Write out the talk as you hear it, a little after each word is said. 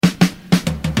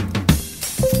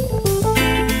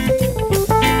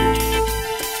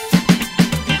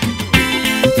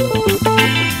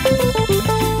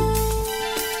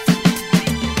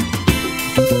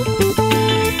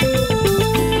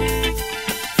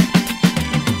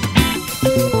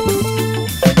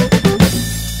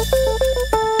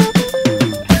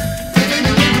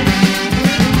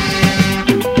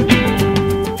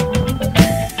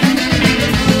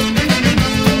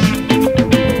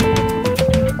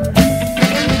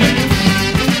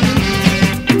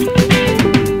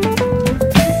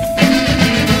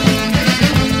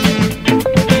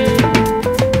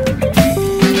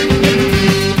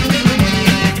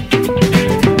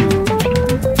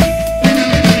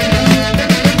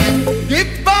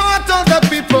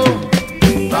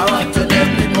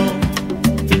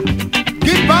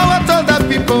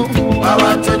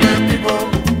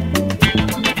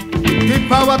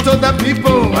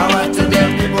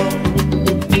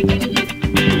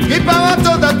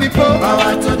the people.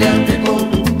 Power to them people.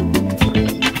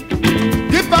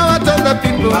 Give power to the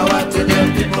people. Power to them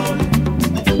people.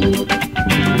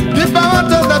 Give power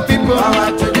to the people.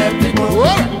 Power to them people.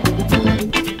 Whoa.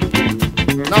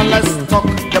 Now let's talk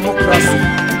democracy.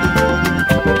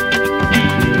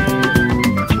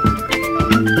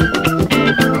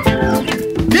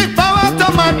 Give power to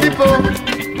my people.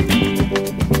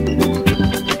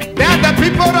 They are the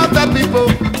people of the people.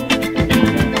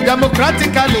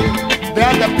 Democratically, they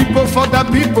are the people for the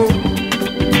people.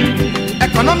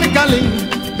 Economically,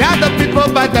 they are the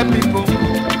people by the people.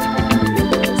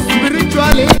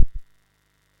 Spiritually,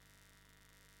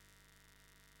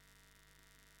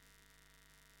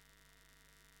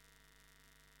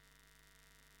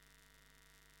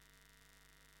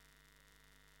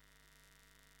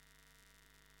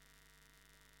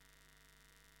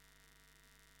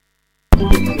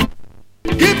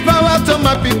 give power to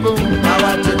my people.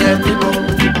 Power to them people.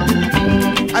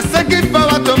 I say give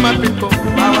power to my people.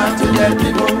 Power to them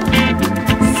people.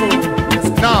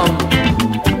 Now,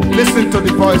 listen to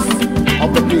the voice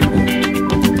of the people.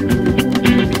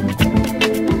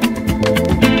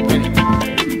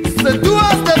 So do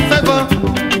us the favor,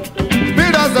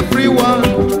 build us a free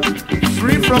world,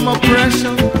 free from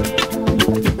oppression.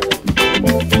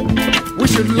 We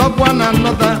should love one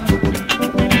another,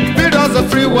 build us a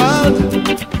free world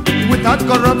without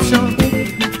corruption.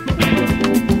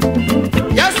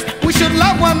 Yes, we should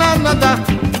love one another,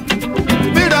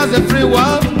 build us a free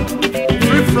world,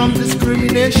 free from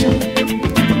discrimination.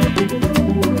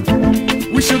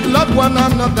 We should love one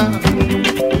another,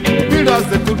 build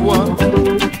us a good world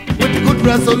with good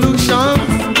resolutions.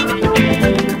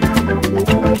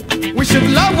 We should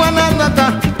love one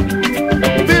another,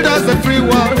 build us a free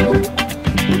world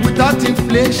without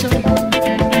inflation.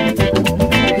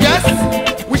 Yes,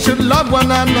 we should love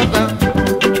one another,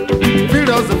 build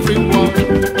us a free world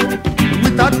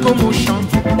without commotion.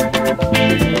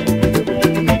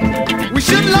 We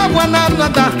should love one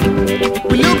another.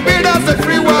 Will you build us a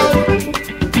free world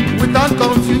without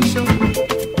confusion?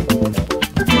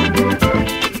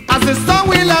 As the sun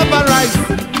will ever rise,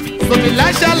 so the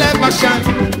light shall ever shine.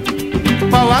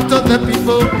 Power to the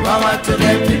people, Power to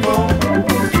them people.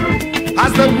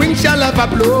 as the wind shall ever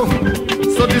blow,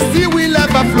 so the sea will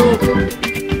ever flow.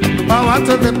 Power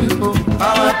to the people,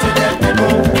 Power to them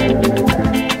people.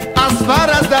 as far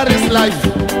as there is life,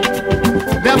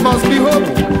 there must be hope.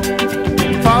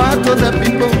 Power to the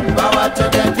people, Power to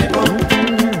them people.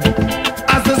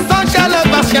 as the sun shall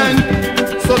ever shine,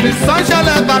 so the sun shall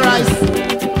ever rise.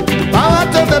 Power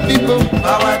to the people,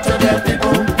 Power to them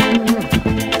people.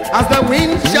 as the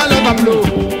wind shall ever blow,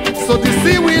 so the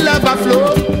sea will ever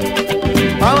flow.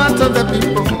 Power to the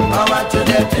people, Power to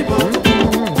them people.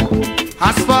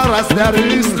 as far as there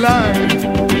is life,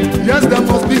 yes, there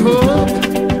must be hope.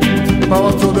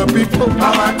 Power to the people,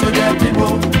 Power to them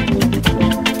people.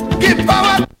 give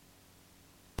power.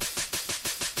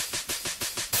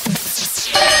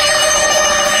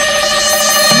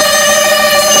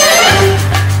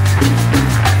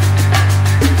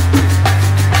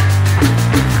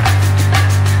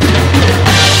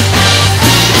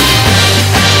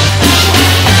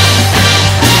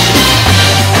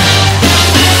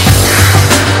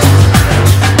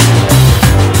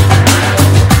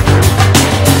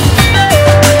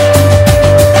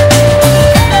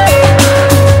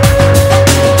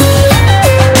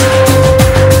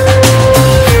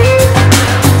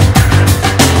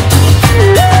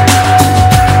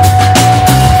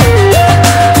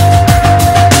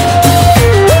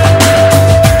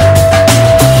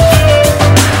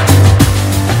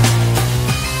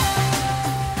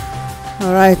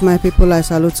 My people, I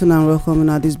salute you and welcome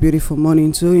you this beautiful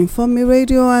morning to Inform Me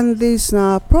Radio and this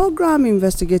program,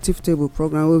 investigative table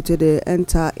program. We'll today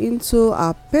enter into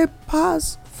our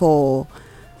papers for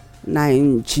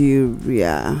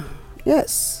Nigeria.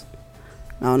 Yes.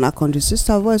 Now, our country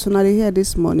sister voice when I hear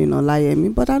this morning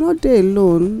Olayemi, but I'm not there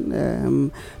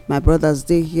alone. My brothers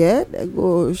they here. They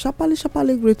go sharply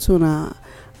greet to now.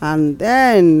 And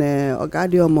then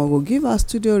Ogadiomo will give us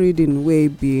studio reading wey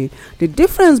be the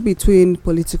difference between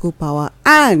political power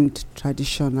and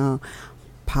traditional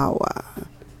power.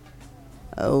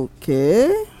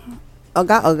 Okay.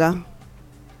 Oga.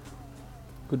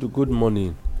 Good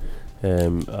morning.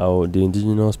 The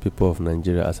indigenous people of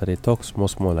Nigeria, as I talk small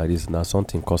like this, now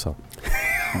something cause am.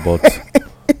 But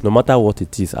no matter what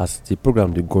it is, as the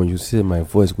program they go, you see my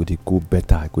voice go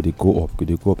better, go up.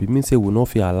 It means say we not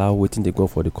feel allow waiting they go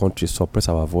for the country suppress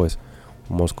our voice.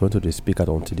 We must go to the speaker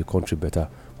until the country better.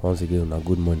 Once again,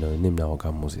 good morning. Name now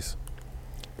Oga Moses.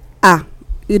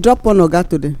 You drop one Oga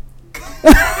today.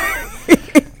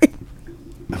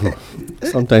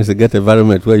 sometimes you get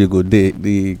environment where you go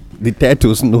the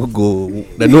turtles no go,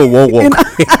 they no won't walk.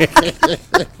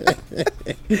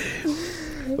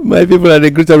 My people, I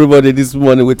greet everybody this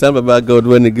morning. We thank about God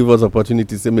when He give us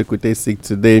opportunity to make we take sick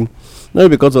today. Not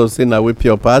because of saying that we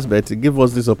pure pass, but to give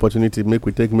us this opportunity, make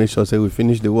sure say we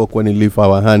finish the work when He leave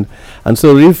our hand. And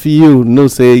so if you know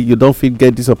say you don't feel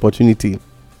get this opportunity,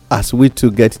 as we to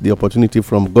get the opportunity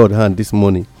from God hand this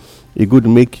morning, it could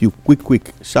make you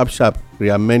quick, sharp,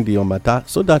 reamend your matter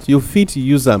so that you fit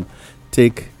use them,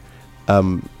 take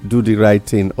do the right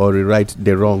thing or rewrite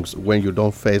the wrongs when you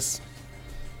don't first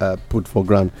put for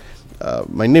ground.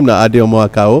 My name is Adeomo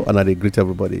Akao, and I greet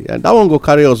everybody. And that one go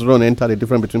carry us run enter the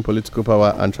difference between political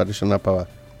power and traditional power.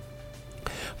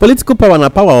 Political power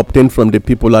and power obtained from the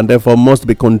people and therefore must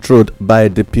be controlled by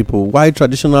the people. While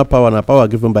traditional power and power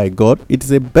given by God, it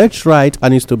is a birthright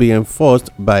and is to be enforced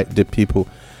by the people.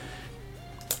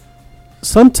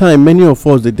 Sometimes many of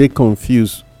us they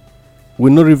confused.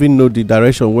 We not even know the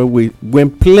direction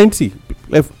when plenty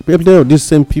of these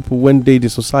same people when they the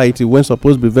society when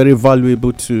supposed to be very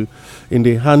valuable to in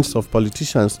the hands of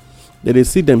politicians, they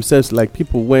see themselves like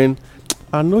people when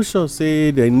I'm not sure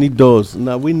say they need us.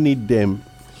 Now we need them.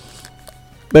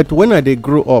 But when they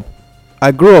grow up,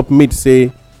 I grow up mid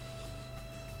say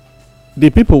the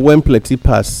people when plenty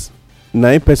pass,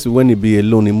 9% when they be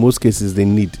alone in most cases they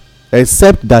need.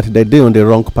 Except that they on the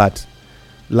wrong path.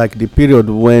 Like the period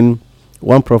when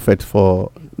one prophet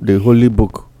for the holy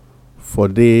book for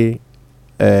they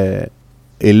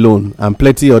alone and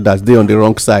plenty others they on the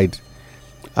wrong side.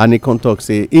 And he can talk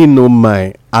say he no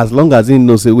mind as long as he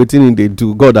knows say waiting they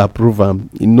do God approve him.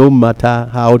 It no matter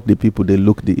how the people they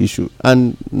look the issue.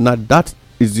 And now that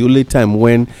is the only time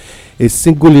when a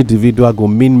single individual go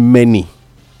mean many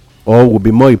or will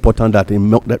be more important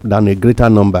than a greater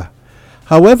number.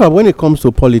 However, when it comes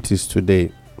to politics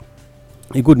today,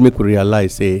 it could make we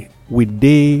realize say we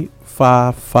dey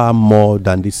far more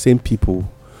than the same people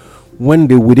when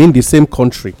they within the same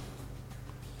country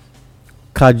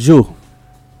cajole,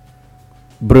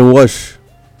 brainwash,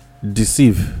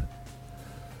 deceive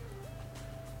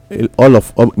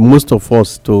most of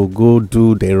us to go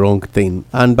do the wrong thing,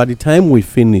 and by the time we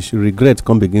finish regret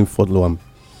come begin follow am.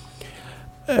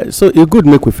 So it good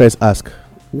make we first ask,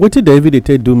 what did David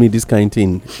they do me this kind of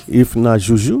thing? If na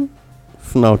juju,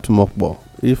 if na tumokbo,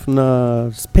 if na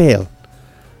spell,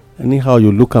 anyhow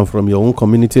you look am from your own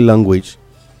community language,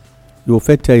 you will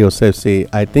first tell yourself say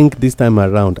I think this time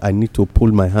around I need to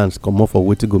pull my hands come off for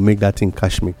way to go make that thing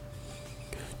catch me.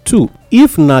 2,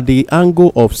 if na the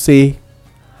angle of say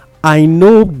I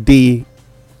know they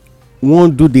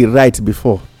won't do the right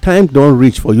before, time don't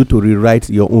reach for you to rewrite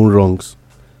your own wrongs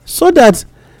so that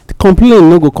the complaint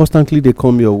no go constantly they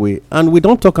come your way. And we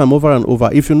don't talk them over and over.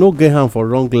 If you no get harm for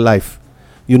wrong life,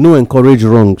 you no encourage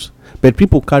wrongs, but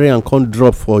people carry and can't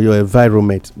drop for your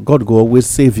environment, God go always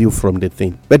save you from the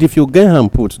thing. But if you get harm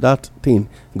put, that thing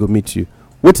go meet you.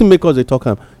 What to make us they talk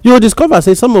harm? You will discover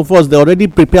say some of us they already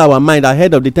prepare our mind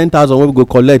ahead of the 10,000 we go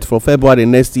collect for February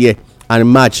next year and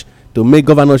March to make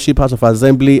governorship, House of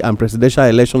Assembly and presidential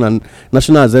election and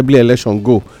National Assembly election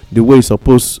go the way it's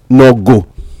supposed not go.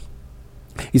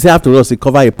 He said after us he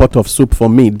cover a pot of soup for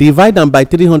me. Divide them by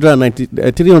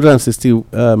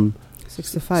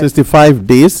 65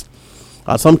 days.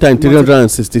 Sometimes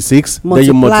 366. Then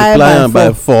you multiply them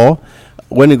by 4.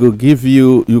 When it will give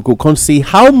you could come see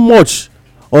how much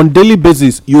on daily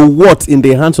basis you what in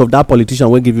the hands of that politician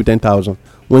will give you 10,000,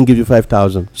 won't give you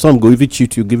 5,000. Some go if you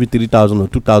cheat you give you 3,000 or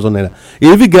 2,000 naira.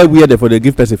 If you get weird therefore they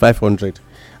give person 500,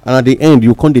 and at the end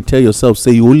you can't tell yourself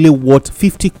say you only worth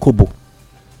 50 kobo.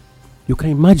 You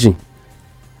can imagine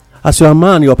as your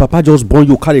man your papa just born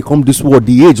you carry come this world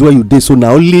the age where you did, so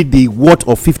now only the worth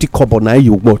of 50 kobo now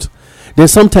you what. Then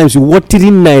sometimes you worth 3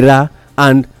 naira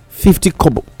and 50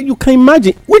 kobo. You can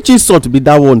imagine which is sort to be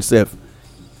that one self.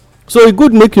 So it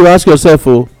could make you ask yourself,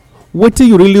 oh, what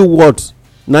you really want?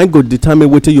 Now go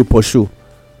determine what you pursue.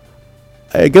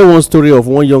 I get one story of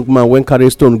one young man when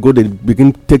carry stone go they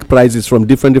begin take prizes from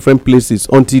different places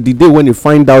until the day when he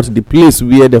find out the place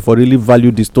where they for really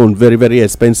value the stone very very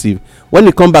expensive. When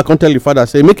he come back and tell your father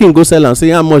say make him go sell and say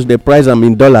how much the price am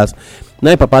in dollars.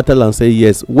 Now papa tell and say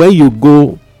yes. When you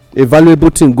go a valuable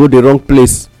thing go the wrong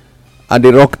place at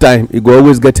the wrong time, you go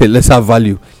always get a lesser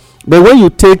value. But when you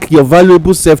take your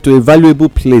valuable self to a valuable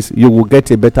place, you will get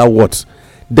a better worth.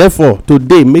 Therefore,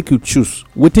 today make you choose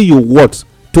what you want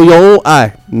to your own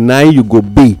eye. Now you go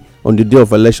be on the day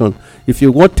of election. If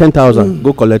you want 10,000,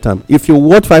 go collect them. If you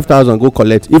want 5,000, go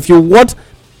collect. If you want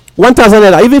 1,000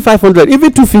 naira, even 500,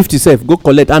 even 250 self, go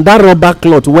collect. And that rubber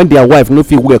cloth when their wife no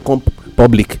fit wear come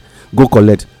public, go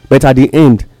collect. But at the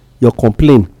end, your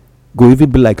complaint go even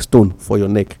be like stone for your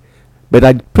neck. But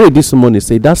I pray this morning,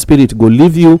 say that spirit go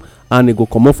leave you and it go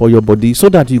come out for your body, so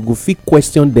that you go fit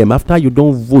question them after you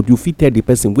don't vote. You fit tell the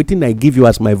person, wetin I give you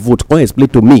as my vote, come explain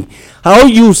to me how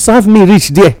you serve me reach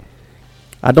there.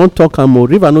 I don't talk am o.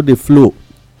 River no dey flow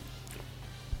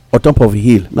on top of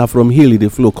hill. Now from hill the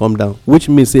flow come down, which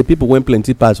means say people when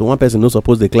plenty pass, one person no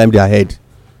suppose they climb their head.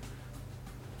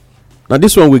 Now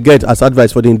this one we get as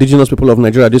advice for the indigenous people of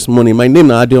Nigeria this morning. My name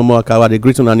is Adeomo Akawa, the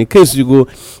greeting, and in case you go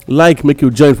like make you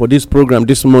join for this program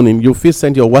this morning, you feel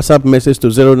send your WhatsApp message to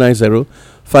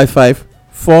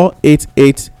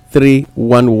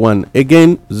 090-55-488-311.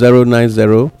 Again,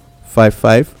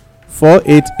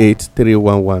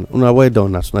 090-55-488-311. Una well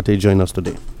done as not join us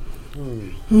today. I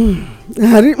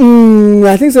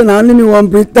think so. Now only me one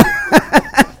breathe.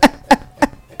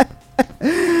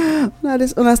 Now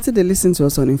this still they listen to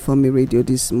us on Inform Me Radio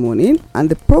this morning, and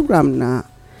the program now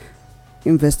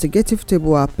investigative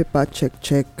table our paper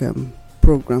check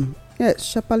program. Yes,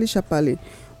 sharply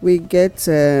we get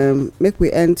make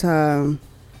we enter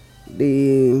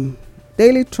the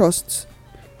Daily Trust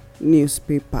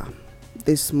newspaper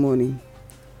this morning.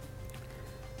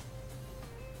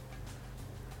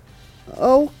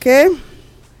 Okay.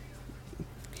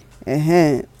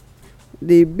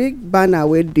 The big banner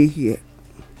wey dey here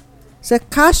say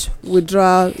cash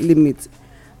withdrawal limit,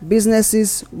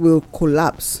 businesses will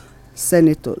collapse,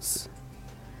 senators.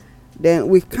 Then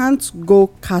we can't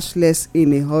go cashless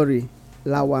in a hurry,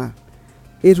 Lawa.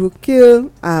 It will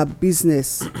kill our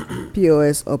business,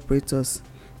 POS operators.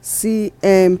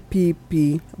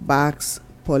 CMPP backs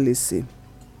policy.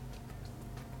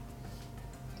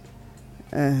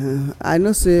 I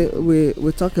know say we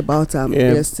talk about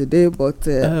yesterday, but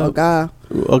Oga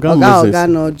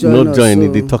no join us.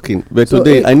 In the talking, but so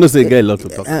today I know say get a lot to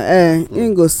talk.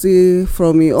 You go see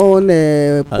from your own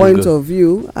point of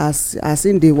view, as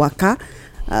in the waka,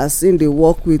 as in the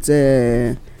work with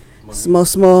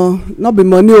small, not be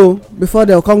money o. Before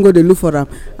they come go dey look for am,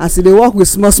 as they work with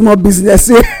small business.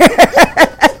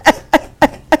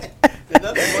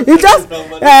 He dey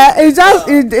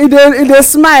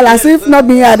smile as if not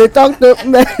be here. They talk to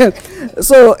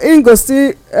so he go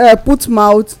still put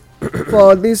mouth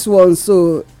for this one.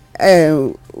 So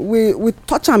we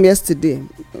touch am yesterday,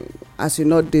 as you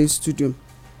know, the studio.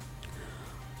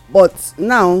 But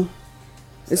now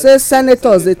it says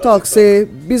senators they talk say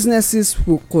businesses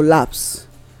will collapse.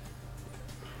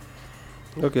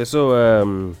 Okay, so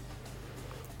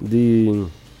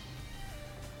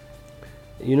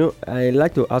I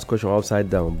like to ask question upside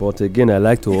down, but again I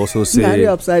like to also say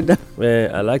upside down.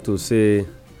 I like to say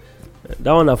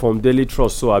that one are from Daily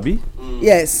Trust, so Abi?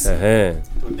 Yes.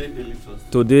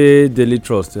 Today Daily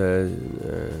Trust. Today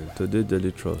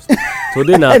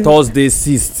na Thursday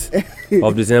 6th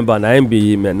of December. Na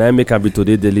make am be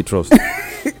today Daily Trust.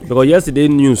 Because yesterday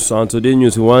news and today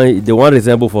news they want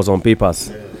resemble for some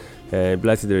papers.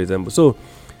 Black they resemble. So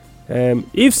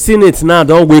if Senate now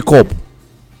don't wake up,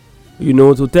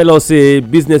 to tell us say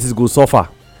businesses go suffer,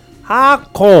 how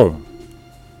come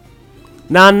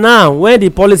now when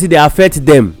the policy dey affect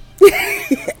them,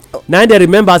 now they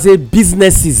remember say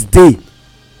businesses dey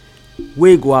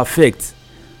wey go affect?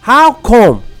 How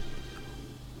come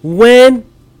when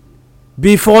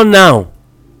before now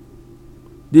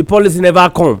the policy never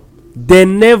come, they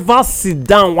never sit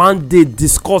down one day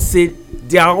discuss say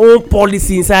their own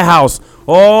policy inside house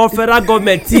or federal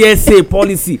government TSA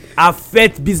policy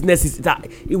affect businesses?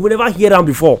 You will never hear am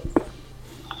before.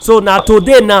 So now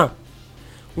today now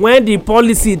when the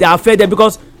policy dey affect them,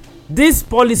 because this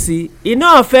policy e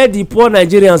no affect the poor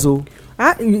Nigerians o.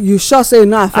 You sure say e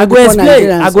no affect the poor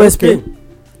Nigerians? I go explain.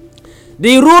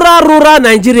 The rural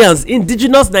Nigerians,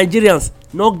 indigenous Nigerians,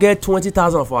 no get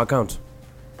 20,000 for account.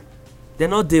 They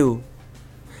no dey o.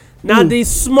 Now the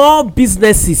small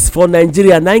businesses for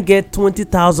Nigeria now get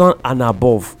 20,000 and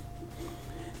above.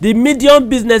 The medium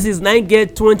businesses now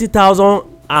get 20,000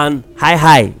 and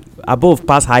high above,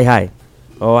 pass high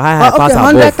or high pass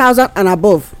above. 100,000 and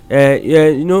above.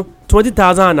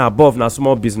 20,000 and above na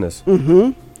small business.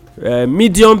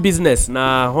 Medium business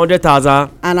na 100,000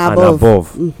 and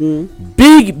above.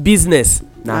 Big business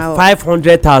na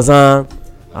 500,000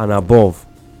 and above.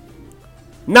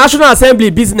 National Assembly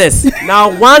business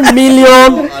now 1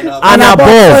 million and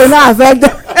above.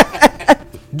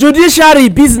 Judiciary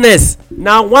business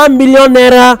now 1 million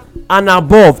naira and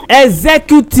above.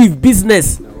 Executive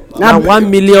business now 1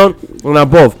 million and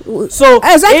above. So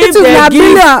executive na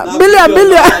billion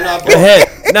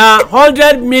now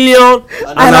 100 million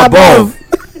and above.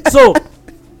 So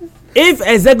if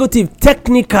executive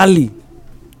technically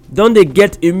don't they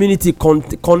get immunity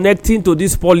connecting to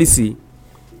this policy,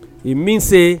 it means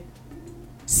say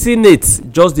senate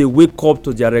just dey wake up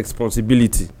to their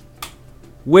responsibility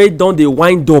wey don dey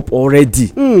wind up already.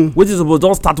 Wetin suppose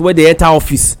don start when they enter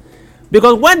office,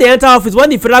 because when they enter office, when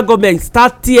the federal government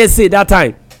start TSA that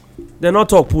time, dem no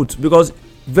talk put, because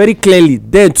very clearly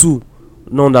dem too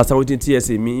no understand wetin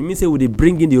TSA mean. E mean say we dey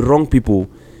bring in the wrong people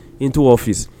into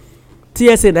office.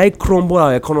 TSA na crumble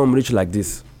our economy reach like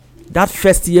this. That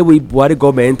first year wey Buhari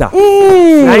government enter,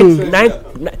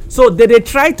 so they dey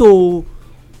try to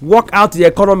work out the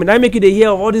economy. Now make you dey hear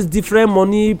of all this different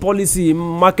money policy,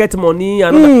 market money,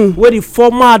 and wey the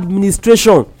former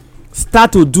administration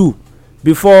start to do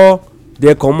before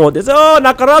they comot. They say, oh,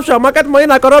 na corruption, market money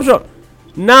na corruption.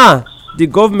 Now the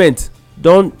government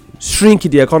don shrink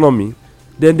the economy,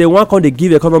 then they wan come dey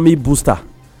give economy booster.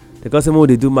 Because say make we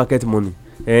dey do market money,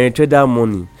 trader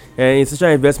money,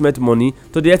 institutional investment money.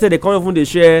 To the extent they come even dey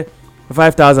share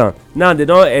 5,000. Now they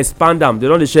don expand am. They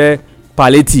don dey share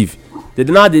palliative.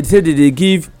 They say they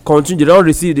give continue.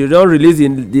 They don release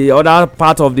in the other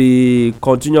part of the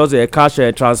continuous cash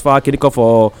transfer clinical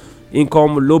for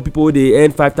income low people wey dey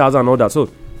earn 5,000 and all that. So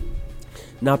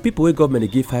now people wey government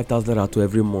dey give 5,000 naira to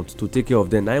every month to take care of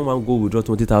them, na im wan go withdraw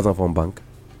 20,000 from bank.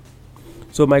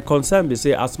 So my concern be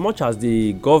say, as much as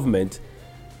the government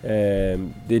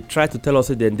they try to tell us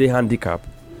say dem dey handicap,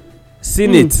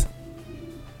 senate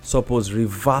suppose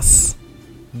reverse,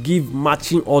 give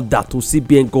matching order to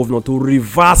CBN governor to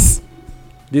reverse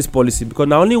this policy, because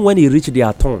na only when e reach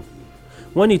their turn,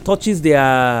 when e touches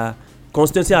their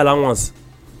constituency allowance,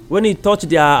 when e touch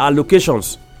their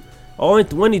allocations, or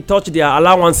when e touch their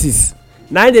allowances,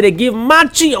 na im dey give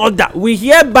matching order. We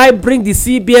hereby bring the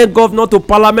CBN governor to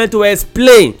parliament to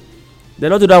explain. They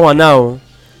no do that one now.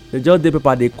 They just dey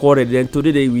paper dey quarrel. Then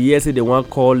today we hear say they wan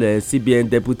call CBN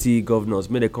deputy governors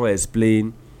make they come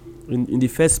explain in the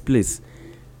first place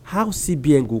how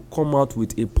CBN go come out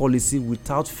with a policy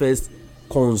without first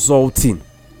consulting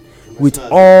with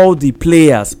all the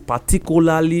players,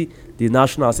 particularly the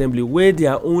National Assembly, where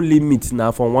their own limit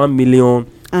now from 1 million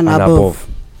and above.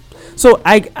 So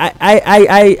I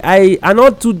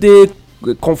not today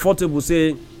comfortable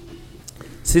say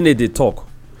Senate they talk,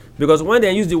 because when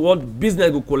they use the word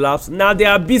business go collapse, now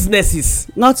their businesses,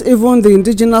 not even the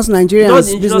indigenous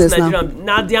Nigerians business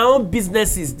now their own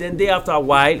businesses, then they after a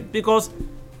while, because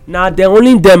now they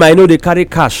only them I know they carry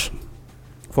cash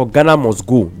for Ghana must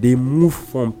go. They move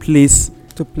from place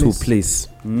to place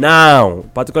now,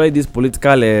 particularly this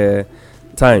political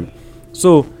time.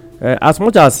 So as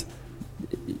much as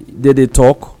they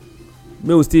talk,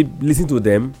 may we still listen to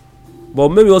them, but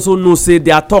maybe also know say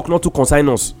their talk not to consign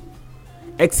us,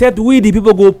 except we the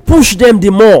people go push them the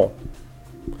more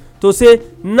to say,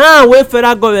 now when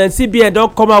federal government CBN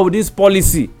don come out with this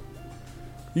policy,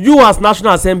 you as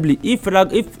National Assembly, if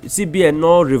CBN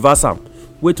no reverse am,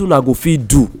 wetin una go fit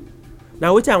do?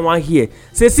 Now wetin I wan hear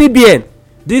say, CBN,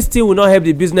 this thing will not help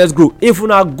the business grow. If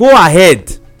una go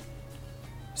ahead,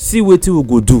 see wetin we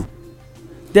go do,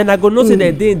 then I go know say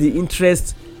they dey in the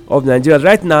interest of Nigerians.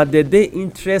 Right now they dey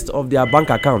interest of their bank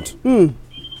account,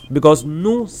 because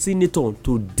no senator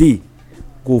today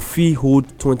go fit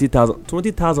hold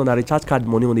 20,000 na recharge card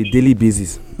money on a daily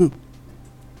basis.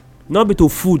 Not be to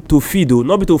feed o,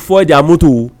 not be to fuel their motor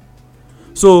o.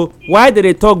 So why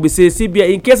dey talk be say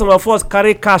CBN, in case some of us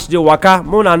carry cash dey waka,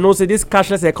 make una know say this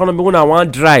cashless economy una wan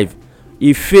drive,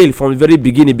 e fail from the very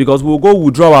beginning, because we will go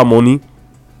withdraw our money.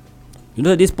 You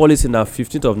know this policy na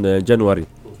 15th of January.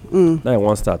 Now I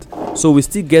wan start, so we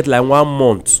still get like 1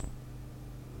 month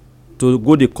to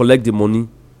go dey collect the money.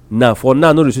 Now for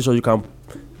now no restriction. You can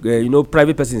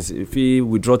private persons fit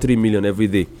withdraw 3 million every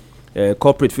day,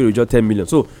 corporate fit withdraw 10 million.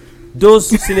 So those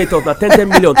senators na 10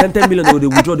 million they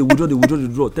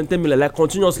withdraw 10 million like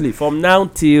continuously from now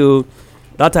till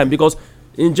that time, because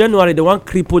in January they wan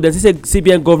cripple. They say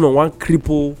CBN governor wan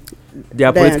cripple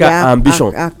their political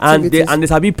ambition, and they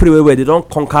sabi pray well, they don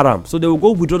conquer am. So they will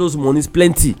go withdraw those monies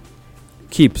plenty,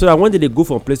 keep, so that when they go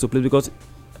from place to place, because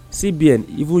CBN,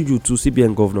 even you too,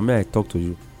 CBN governor, may I talk to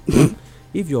you?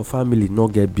 If your family no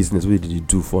get business, what did you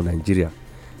do for Nigeria?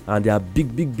 And there are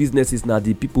big businesses now,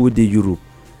 the people wey dey Europe,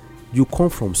 you come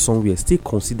from somewhere, still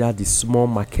consider the small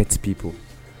market people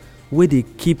wey dey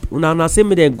keep una say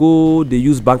make dem go dey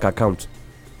use bank account.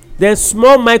 Then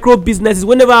small micro businesses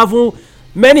wey never have,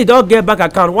 many don get bank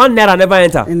account, 1 naira never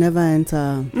enter. E never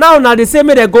enter. Now na dey say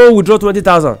make dem go withdraw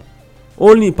 20,000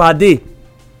 only per day.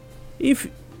 If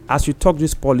as you talk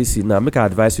this policy now, make I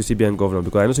advise you, CBN governor,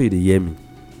 because I know say you dey hear me,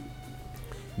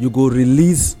 you go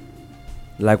release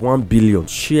like 1 billion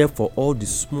share for all the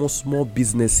small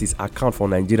businesses account for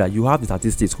Nigeria. You have the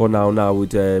statistics for now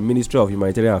with Ministry of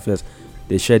Humanitarian Affairs.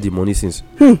 They share the money since.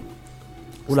 Una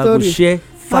go share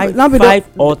 5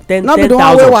 or 10,000. no be the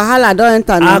one wey wahala don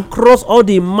enter now. Across all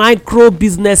the micro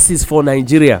businesses for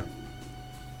Nigeria.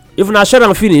 If una share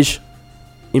am finish,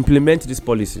 implement this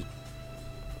policy.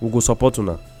 We go support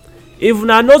una. If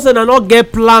una know say una no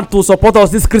get plan to support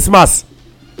us this Christmas,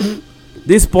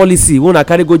 this policy wey una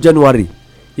carry go January,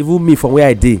 even me from where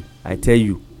I dey, I tell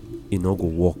you, e no go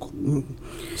work.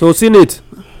 So Senate,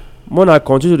 Mona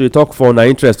continue to talk for una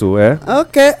interest o.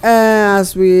 Okay,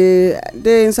 as we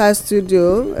dey inside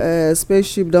studio,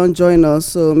 spaceship don join us,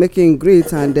 so make him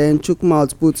greet and then chook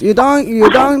mouth put. You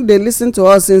don dey listen to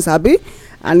us since abi,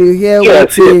 and you hear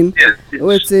wetin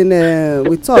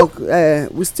we talk.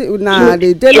 We still na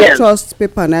the Daily Trust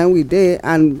paper na we dey,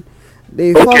 and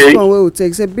the first one wey we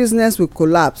take say business will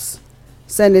collapse.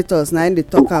 Senators na dey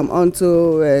talk am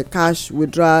onto cash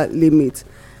withdrawal limit,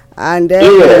 and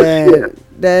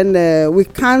then we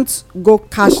can't go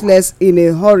cashless in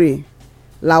a hurry.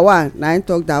 Lawan na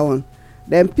talk that one.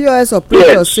 Then POS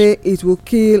operators say it will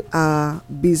kill our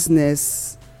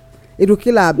business. It will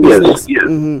kill our business.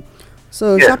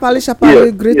 So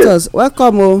sharply greet us.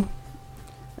 Welcome.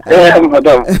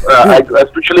 Madam, I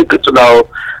especially good to know.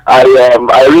 I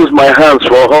raise my hands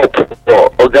for help for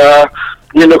Oga.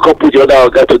 You know, couple the other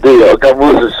Oga today, Oga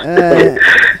Moses.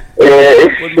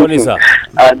 Good morning, sir.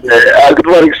 And good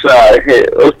morning, sir.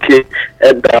 Okay,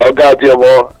 and Oga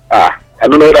Diomo. I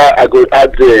don't know that I could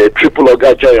add triple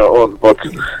Oga join your own, but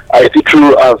I see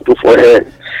true hands for her.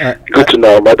 Good to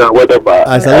know, Madam.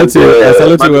 I salute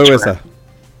you, well, sir.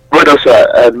 Brother,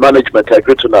 sir, and management, I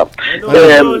agree to now.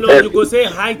 No, you go say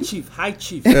high chief.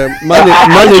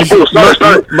 Management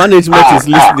is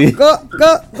listening. Go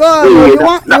on.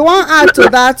 You want add to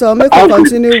that, or make we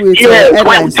continue with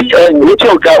headlines? What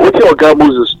your guy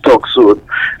Moses talk soon?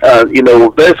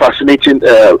 Very fascinating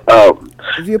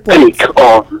viewpoint. Take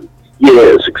on.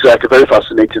 Yes, exactly. Very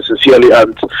fascinating, sincerely,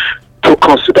 and to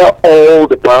consider all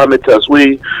the parameters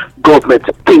we government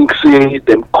thinks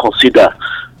them consider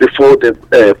before they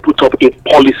put up a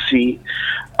policy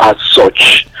as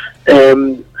such.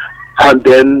 And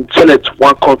then Senate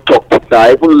one can talk.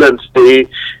 I even learned the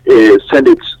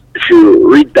Senate, if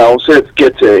you read down, Senate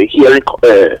get a hearing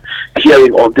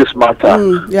on this matter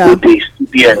with the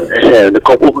CBN in a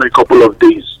couple of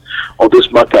days on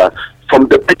this matter. From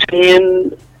the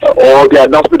beginning or the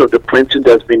announcement of the printing,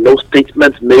 there's been no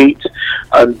statement made,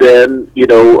 and then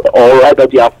or rather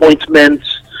the appointment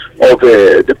of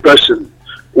the person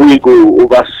we go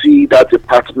oversee that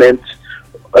department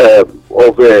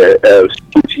of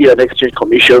Security and Exchange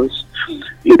Commissions.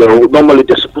 Normally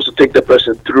they're supposed to take the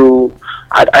person through.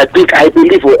 I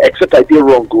believe, except I did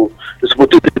wrong, they're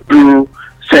supposed to take it through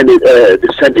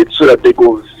the Senate, so that they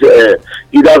go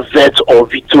either vet or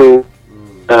veto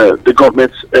the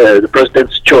government's, the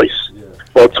president's choice.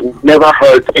 But we've never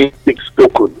heard anything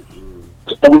spoken.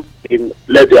 So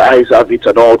let the eyes have it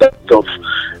and all that stuff.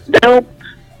 Now,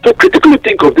 to critically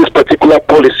think of this particular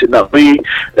policy now, we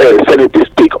Senate this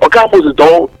speak. Oga Moses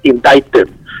don't indict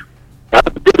them. They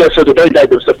don't indict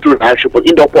themselves through an action, but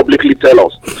they don't publicly tell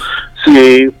us.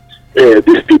 See,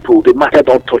 these people, the matter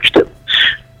don't touch them.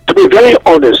 To be very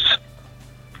honest,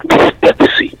 this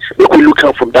policy, we could look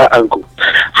at from that angle.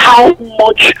 How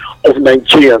much of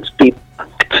Nigerians they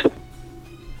banked?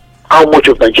 How much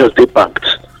of Nigerians they banked?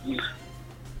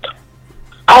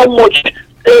 How much?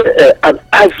 An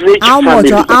average how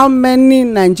family. Much or how many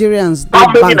Nigerians? How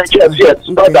many Nigerians? Yes,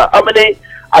 okay. How many?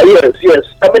 Yes.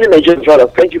 How many Nigerians? Rather,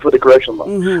 thank you for the correction,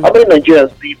 man. How many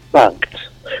Nigerians be banked?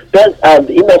 Then, and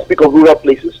you must speak of rural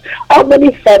places. How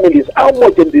many families? How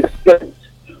much did they spend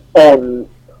on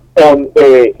a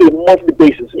monthly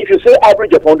basis? If you say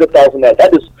average of 100,000 naira,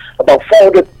 that is about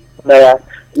 400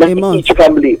 naira each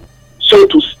family, so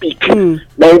to speak.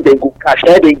 Now they go cash.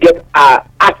 Now they get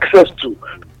access to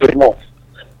the month.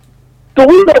 Do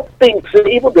we not think that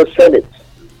even the Senate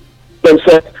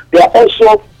themselves, they are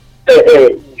also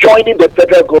joining the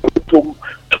federal government to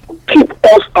keep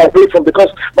us away from, because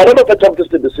Madam Federal this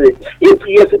thing to say, if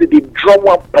yesterday they draw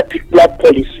one particular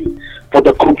policy for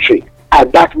the country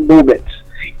at that moment,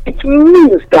 it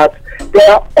means that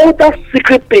there are other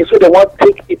secret things where they want to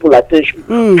take people attention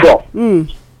from.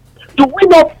 Do we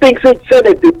not think that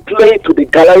Senate they play to the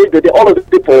gallery, they all of the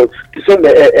people the same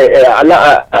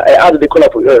how do they call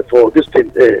it for this thing?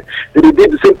 They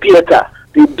did the same theater,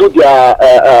 they do their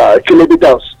Kilobi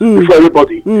dance before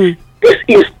everybody. This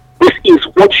is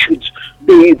what should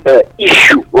be the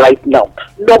issue right now.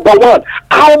 Number one,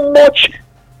 how much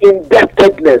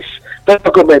indebtedness the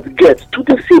government gets to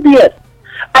the CBN,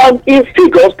 and in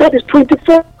figures that is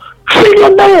 24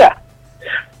 trillion naira.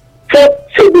 For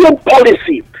CBN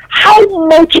policy, how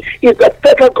much is the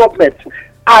federal government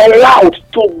allowed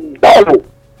to borrow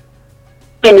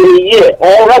in a year,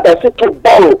 or rather say to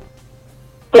borrow.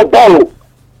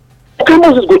 Okay,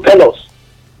 Moses go tell us.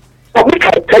 But we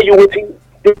can tell you waiting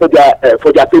for their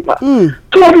paper.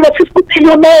 250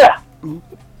 billion naira.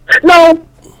 Now,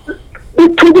 the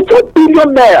 24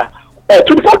 billion naira,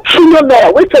 24 trillion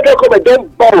naira, when federal government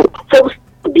don't borrow from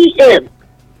BN,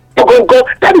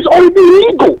 that is already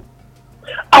legal.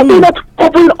 And we're not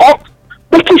covering up,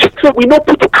 making sure we not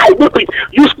put eye, make we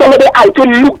use holiday eye to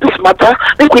look this matter,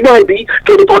 make we know the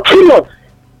 24 trillion.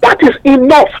 That is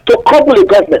enough to cover the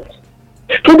government.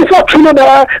 24 trillion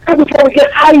naira, that is why we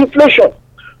get high inflation.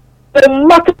 No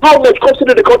matter how much comes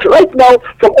into the country right now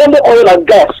from only oil and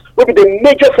gas, will be the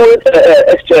major foreign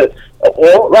exchange,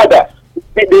 or rather,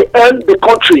 they earn the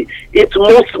country its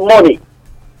most money.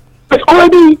 It's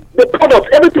already the product,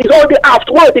 everything is already asked.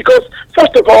 Why? Because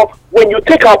first of all, when you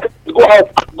take out, go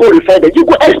refine it, you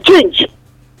go exchange.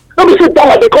 Let me say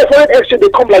dollar, they call foreign exchange, they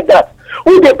come like that.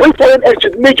 Who they bring foreign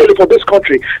exchange majorly for this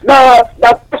country? Now,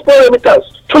 that foreign remittance,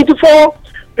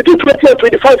 between 20 and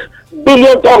 25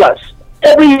 billion dollars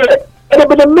every year. And there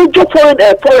been a major foreign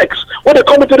forex when they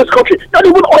come into this country, not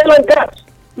even oil and gas.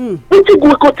 We think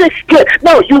we could take care.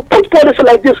 Now, you put policy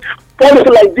like this, what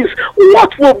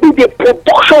will be the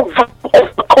production value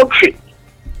of the country?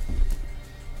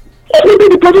 What will be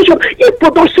the production? If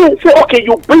production say, okay,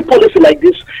 you bring policy like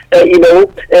this,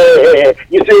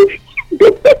 you say,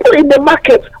 the people in the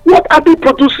market, what are they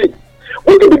producing?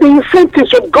 What will be the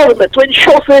incentives from government to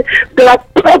ensure say there are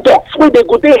products where they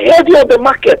go they heavy on the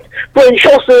market to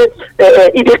ensure say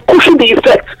if they cushion the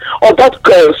effect of that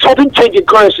sudden change in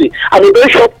currency and a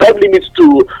very short time limit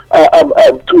to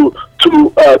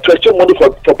exchange money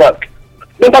for bank.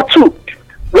 Number two,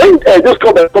 when this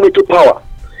government come into power,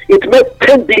 it made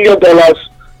 $10 billion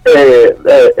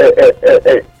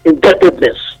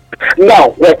indebtedness.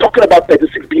 Now we're talking about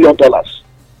 $36 billion.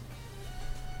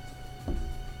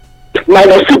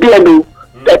 Minus CBN,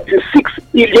 $36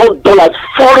 billion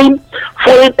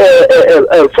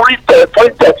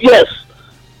foreign debt. Yes,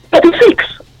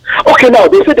 36. Okay, now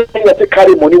they say they have to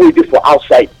carry money with it for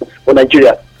outside for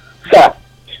Nigeria, sir.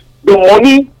 The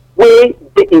money where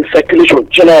in circulation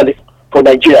generally for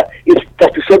Nigeria is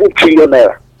 37 trillion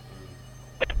naira.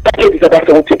 That is about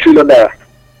 70 trillion naira.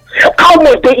 How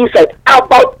much they inside?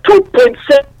 About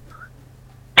 2.7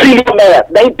 trillion naira.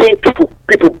 9 people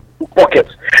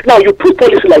pockets. Now you put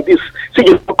policy like this, so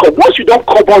once you don't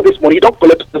cover all this money, you don't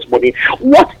collect this money,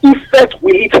 what effect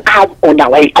will it have on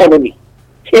our economy?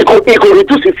 It will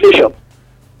reduce inflation.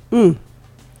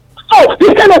 So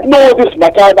they cannot know this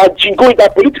matter,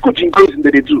 that political jingoism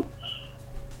that they do.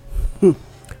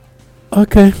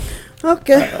 Okay.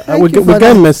 We get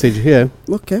a message here.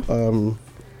 Okay.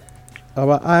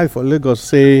 Our eye for Lagos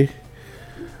say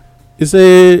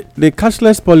the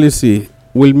cashless policy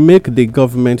will make the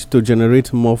government to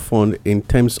generate more fund in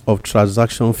terms of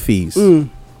transaction fees.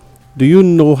 Do you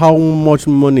know how much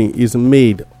money is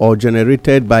made or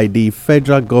generated by the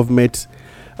federal government,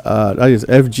 that is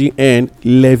FGN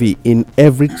levy, in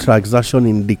every transaction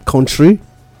in the country?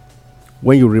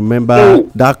 When you remember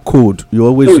that code you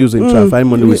always use in transferring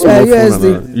money with small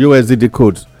phone, USDD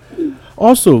codes.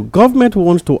 Also, government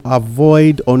wants to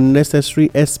avoid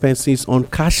unnecessary expenses on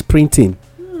cash printing.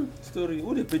 Story.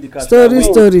 Who they print the cash?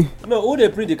 Story. No, who they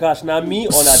print the cash? Now me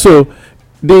or not? So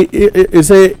they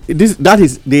say that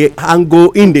is the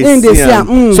angle in the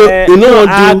Siam. So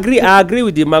I agree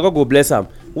with the Magogo bless him.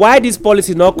 Why this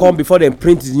policy not come before they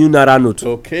print the new Naira note?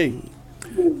 Okay.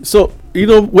 So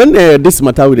when this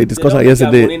matter we discussed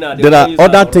yesterday, there are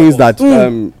other things that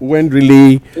when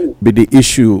really be the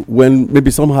issue, when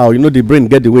maybe somehow the brain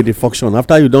get the way they function.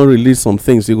 After you don't release some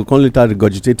things, you can later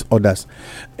regurgitate others.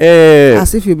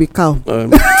 As if you be cow.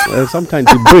 Sometimes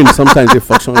the brain, sometimes they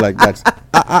function like that.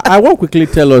 I want quickly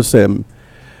tell us.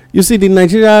 You see, the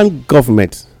Nigerian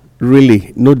government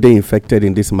really no they infected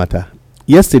in this matter.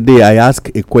 Yesterday, I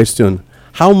asked a question.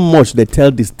 How much they tell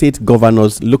the state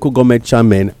governors, local government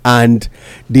chairmen, and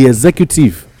the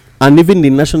executive, and even the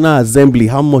National Assembly,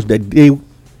 how much that they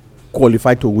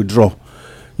qualify to withdraw.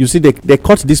 You see, they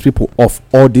cut these people off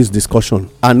all this discussion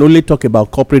and only talk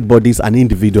about corporate bodies and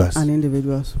individuals.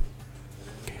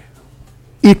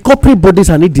 If corporate bodies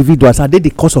and individuals, are they the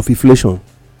cause of inflation?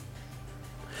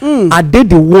 Are they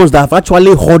the ones that have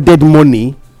actually hoarded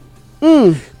money?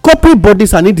 Corporate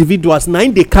bodies and individuals now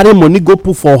they carry money go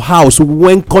put for house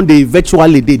when they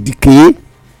eventually they decay.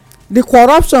 The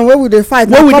corruption where would they fight?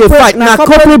 Now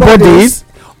corporate bodies,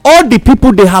 all the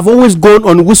people they have always gone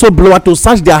on whistleblower to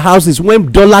search their houses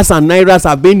when dollars and nairas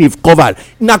are being covered.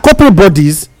 Now corporate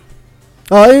bodies,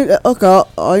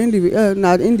 or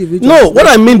individual. No, what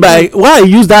I mean by why I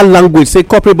use that language, say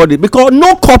corporate body, because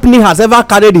no company has ever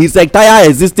carried his entire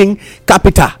existing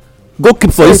capital go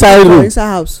keep for inside room. Inside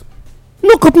house.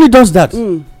 No company does that.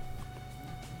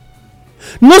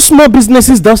 No small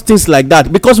businesses does things like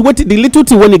that, because what the little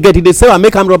thing when you get it, they say I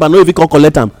make arm robber, no if you can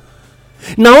collect them.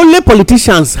 Now only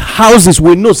politicians houses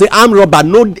will know say arm robber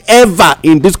no ever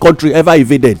in this country ever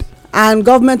evaded. And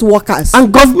government workers.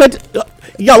 And government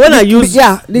when I use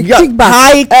kickback,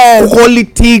 high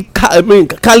quality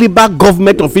caliber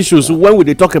government officials, when we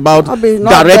dey talk about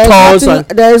directors,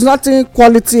 there is nothing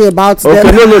quality about them.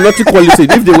 Okay, no, nothing quality.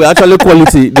 If they were actually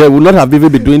quality, they would not have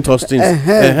even been doing such things.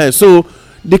 So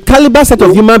the caliber set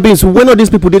of human beings, when all these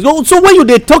people did. So when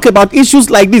they talk about issues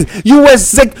like this, you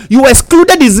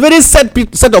excluded this very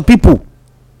set of people,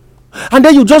 and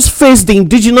then you just face the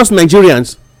indigenous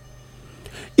Nigerians.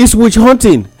 It's witch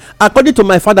hunting. According to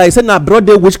my father, he said na broad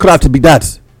day witchcraft be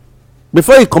that.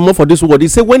 Before he come up for this word, he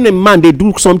said when a man dey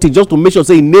do something just to make sure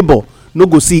say him neighbor no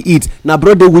go see it, na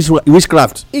broad day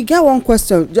witchcraft. You get one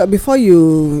question before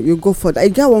you go further. I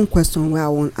get one question where I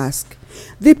wan ask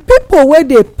the people wey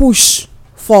dey push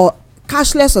for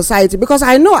cashless society, because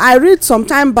I know I read some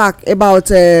time back about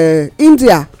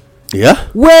India. Yeah.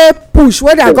 Where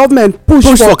their government push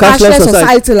for cashless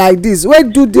society like this, where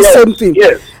do the same thing.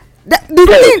 Yes. That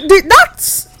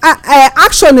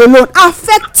action alone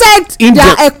affected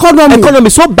their economy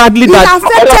so badly that it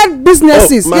affected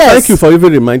businesses. Yes. Thank you for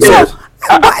even reminding us.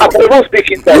 I'm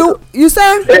speaking. You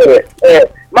say?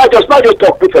 Not just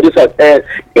talk for this.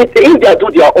 India do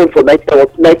their own for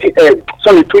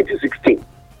 2016.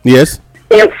 Yes.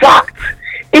 In fact,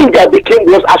 India became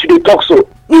worse as they talk so.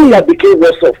 India became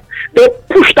worse off. They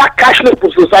pushed that cashless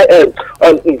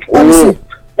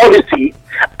policy,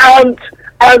 and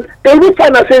they will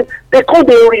find out say they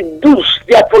reduce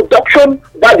their production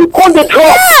value. They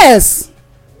drop. Yes.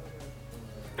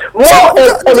 More they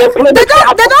don't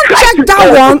check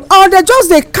that one, or they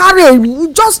carry and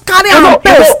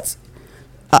paste.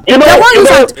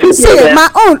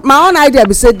 My own idea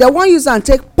be say they won't use and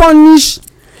take punish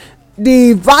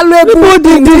the valuable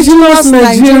indigenous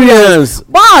Nigerians,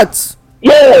 but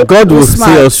God will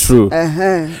see us through.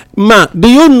 Ma, do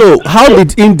you know how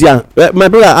did India? My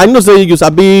brother, I know say you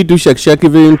sabi do shake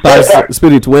even past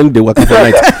spirit when they work for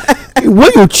night.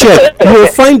 When you check, you will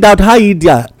find out how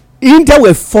India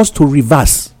were forced to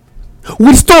reverse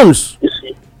with stones.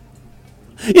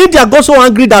 India got so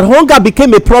angry that hunger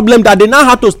became a problem that they now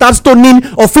had to start stoning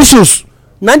officials.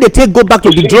 Now they go back to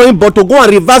the drawing board to go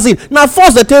and reverse it. Now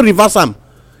first they take reverse them.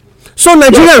 So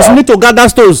Nigerians need to gather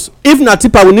stones. If na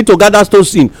tipa, we need to gather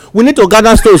stones in. We need to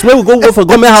gather stones when we go for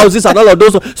government houses and all of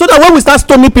those. So that when we start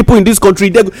stoning people in this country,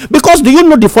 because do you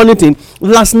know the funny thing?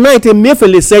 Last night,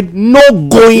 Emefiele said no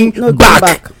going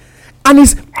back. And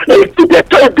it's you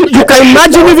can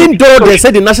imagine, even though they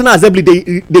said the National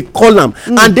Assembly they call them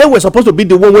and they were supposed to be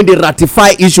the one when they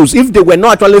ratify issues if they were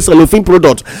not actually cellophane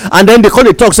products, and then they come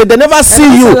they talk say they never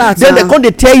see you, then they come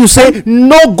they tell you say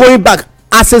no going back.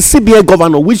 As a CBN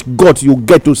governor, which got you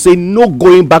get to say no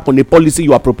going back on the policy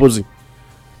you are proposing?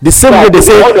 The same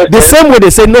way they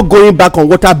say no going back on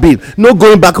water bill, no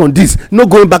going back on this, no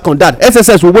going back on that.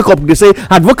 SSS will wake up, they say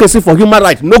advocacy for human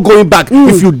rights, no going back.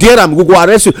 If you dare them, we go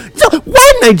arrest you. So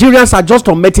why Nigerians are just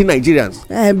unmeting Nigerians?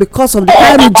 Because of the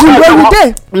kind of regime where we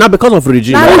there. Not because of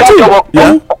regime. Madam,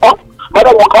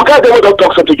 okay, they don't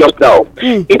talk something just now.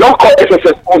 He don't call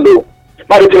SSS no.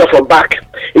 Madam, from back.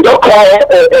 He don't call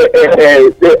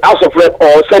the House of Rep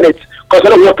or Senate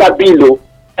concerning water bill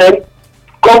and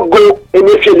come go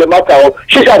initiate the matter.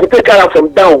 She shall take her from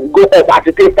down, go up as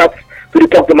it takes that to the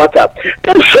top of the matter.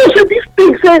 That shows that these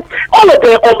things, all of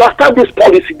them understand this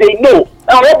policy. They know.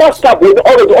 And rubber staff,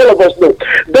 all of us know.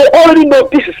 They already know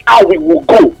this is how we will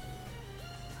go.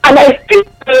 And I think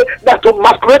that to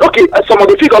masquerade, okay, some of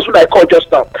the figures who I called just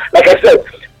now, like I said,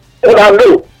 and I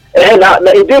know, and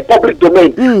in their public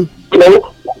domain, you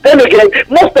know, then again,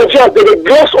 most Nigerians, they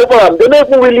gloss over them. They don't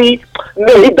even really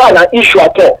nail it down an issue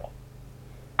at all.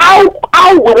 How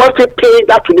we want to pay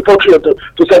that 24 trillion to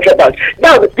central bank?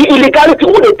 Now, the illegality,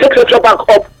 when they take central government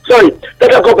up,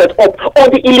 on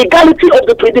the illegality of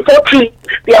the 24 trillion,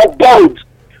 they are bound.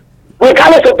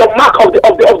 Regardless of the mark of the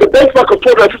benchmark of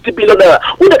 250 billion naira.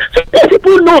 So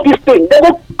people know this thing. They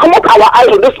will come up our eyes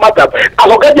on this matter. As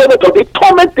organizers, they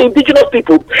torment the indigenous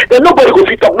people. Then nobody will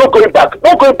fit up, not going back.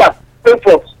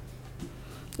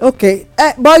 Okay,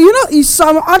 but you know,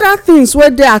 some other things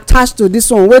where they attached to this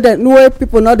one, where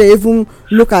people not they even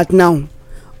look at now.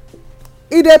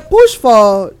 If they push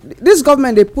for this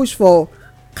government, they push for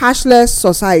cashless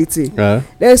society.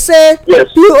 They say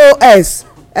POS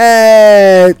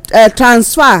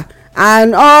transfer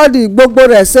and all the gbogbo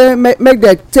rest say make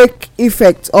dem take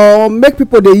effect or make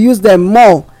people dey use them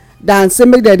more than say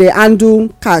make dem dey handle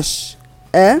cash.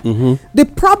 The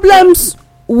problems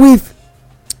with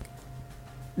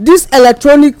these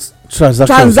electronic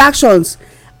transactions,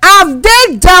 have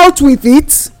they dealt with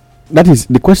it? That is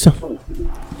the question.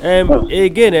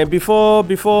 Again, before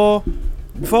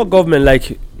government,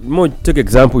 like more take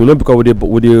example, because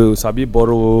we dey sabi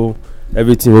borrow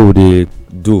everything wey we dey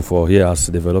do for here as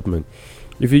development.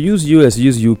 If you use US,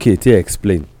 use UK to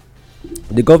explain,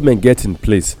 the government get in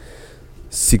place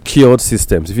secured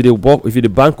systems. If you dey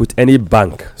bank with any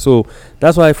bank, so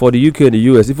that's why for the UK and the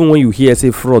US, even when you hear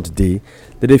say fraud dey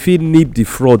fit nip the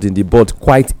fraud in the bud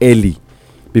quite early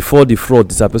before the fraud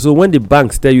disappears. So when the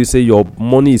banks tell you say your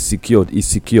money is secured, it's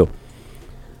secure.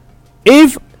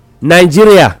 If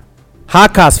Nigeria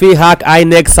hackers fit hack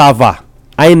INEC server,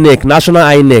 national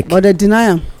INEC, but they deny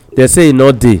am. They say e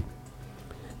no dey.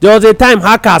 There was a time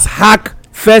hackers hack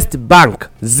First Bank,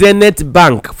 Zenith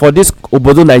Bank for this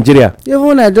obodo Nigeria.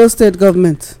 Even Edo state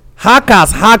government.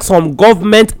 Hackers hack some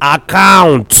government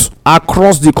accounts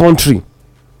across the country.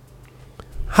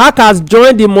 Hackers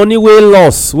join the money wey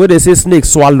loss wey dey say snake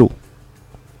swallow.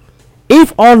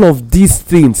 If all of these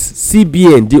things,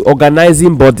 CBN, the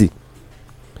organizing body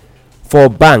for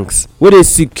banks wey dey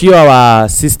secure our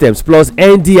systems, plus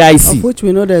NDIC, of which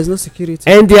we know there is no security,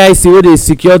 NDIC wey dey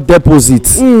secure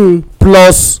deposits,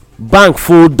 plus bank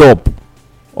fold up,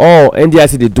 all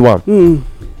NDIC dey do am.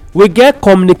 We get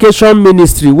communication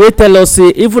ministry wey tell us say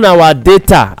even our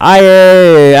data,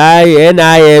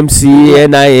 NIMC,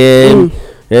 NIN,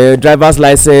 driver's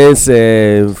license,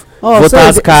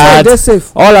 voters card,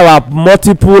 all our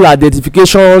multiple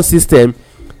identification system,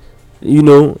 e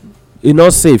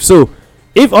not safe. So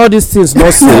if all these things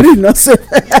not safe, e not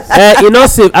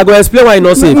safe. I go explain why e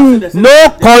not safe. No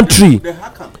country,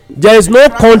 there is no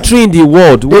country in the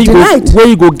world where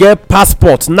you go get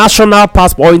passport, national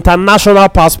passport or international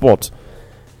passport.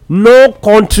 No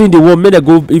country in the world, make dem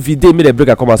go, if e dey, make dem break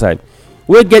and come outside,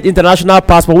 we get international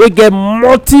passport, we get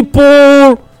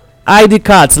multiple ID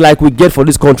cards like we get for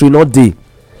this country, not dey.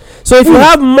 So if you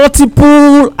have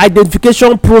multiple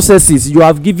identification processes, you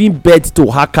have given birth to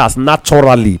hackers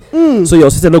naturally. So your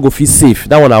system no go feel safe.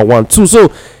 That one I want too.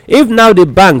 So if now the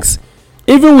banks,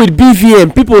 even with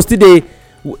BVN, people still dey,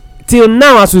 till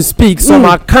now as we speak, some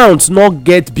accounts not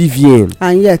get BVN,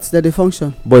 and yet they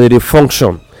function. But they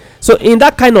function. So in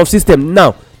that kind of system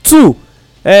now, too,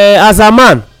 as a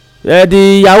man,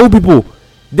 the Yahoo people,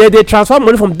 they transfer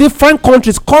money from different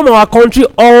countries come our country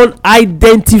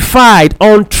unidentified,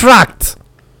 untracked.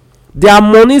 Their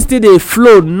money still dey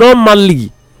flow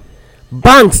normally.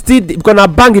 Banks still, because na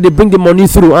bank dey bring the money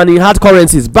through, and in hard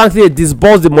currencies, banks still dey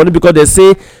disburse the money because they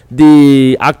say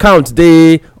the account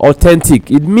dey authentic.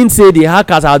 It means say the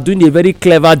hackers are doing a very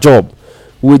clever job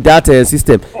with that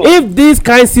system. If this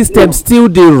kind system still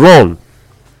dey run,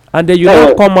 and then you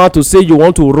don come out to say you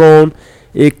want to run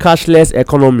a cashless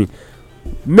economy,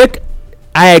 make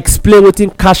I explain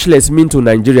wetin cashless mean to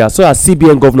Nigeria so as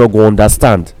CBN governor go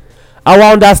understand.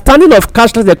 Our understanding of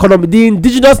cashless economy, the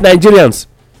indigenous Nigerians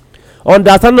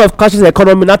understanding of cashless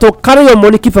economy, na to carry your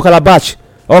money keep for calabash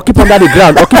or keep under the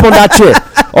ground or keep under chair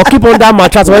or keep under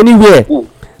mattress or anywhere.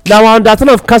 Na our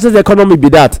understanding of cashless economy be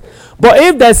that. But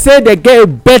if they say they get a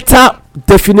better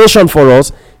definition for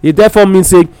us, it therefore means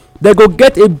say they go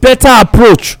get a better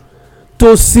approach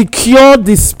to secure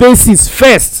the spaces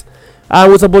first.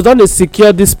 And we suppose don dey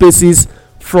secure these spaces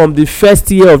from the first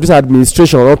year of this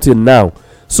administration up till now.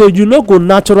 So you no go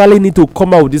naturally need to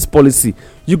come out with this policy.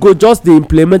 You go just dey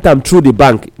implement am through the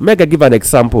bank. Make I give an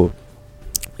example.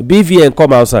 BVN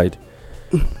come outside.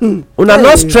 Una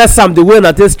no stress am the way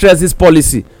una take stress this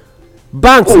policy.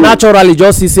 Banks naturally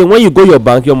just see say when you go your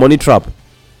bank, your money trap.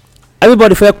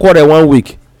 Everybody fair quarter 1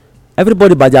 week.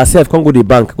 Everybody by yourself come go the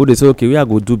bank, go dey say okay, we are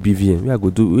go do BVN, we are go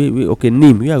do okay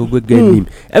NIM, we are go get NIM.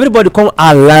 Everybody come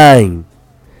align.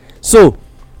 So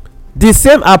the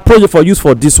same approach for use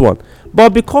for this one.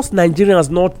 But because Nigerians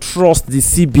not trust the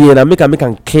CBN, and make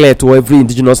am clear to every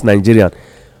indigenous Nigerian,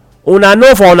 una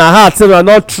know for una heart say una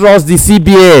not trust the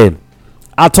CBN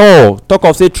at all. Talk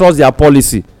of say trust their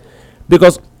policy.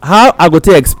 Because how I go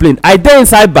take explain? I dey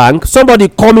inside bank, somebody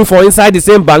call me for inside the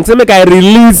same bank say make I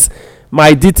release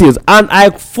my details, and I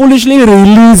foolishly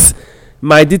release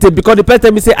my details because the person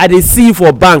tell me say I dey see you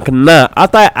for bank now.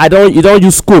 After you don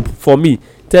use scope for me,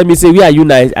 tell me say where are you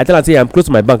now? I tell am say I'm close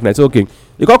to my bank now. I say okay.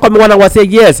 You come call me 1 hour, say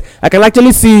yes, I can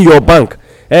actually see your bank.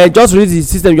 Just release the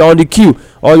system, you are on the queue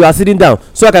or you are sitting down,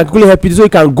 so I can quickly help you so you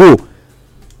can go.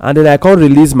 and then I can't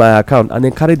release my account and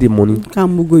then carry the money.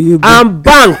 And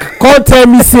bank can't tell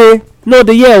me say no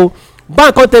the year.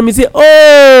 Bank can't tell me say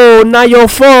oh now your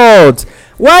fault.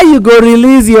 Why you go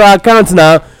release your account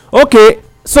now? Okay,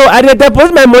 so I dey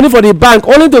deposit my money for the bank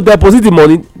only to deposit the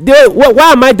money.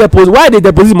 Why am I deposit? Why they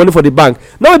deposit money for the bank?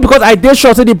 Not because I dey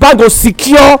sure say the bank go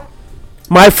secure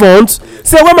my funds.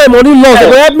 Say when my money lost, they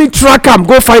go help me track am,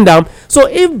 go find am. So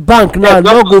if bank now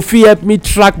no go fit help me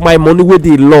track my money wey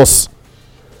dey lost,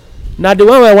 na the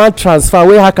one wey I wan transfer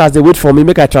wey hackers dey wait for me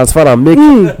make I transfer am make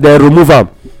dem remove am.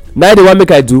 Na the one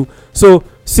make I do. So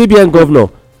CBN governor,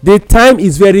 the time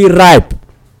is very ripe.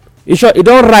 E sure e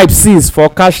don ripe since for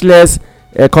cashless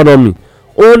economy.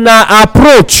 Una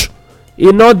approach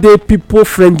e no dey people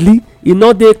friendly, e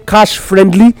no dey cash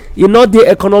friendly, e no dey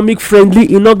economic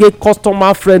friendly, e no dey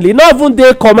customer friendly, e no even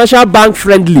dey commercial bank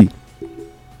friendly.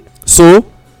 So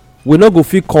we no go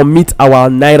fit commit our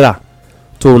naira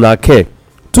to una care.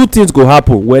 Two things go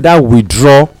happen: whether we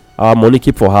withdraw our money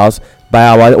keep for house by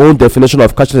our own definition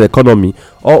of cashless economy,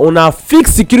 or una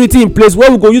fix security in place wey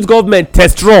we go use government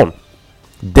test run.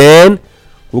 Then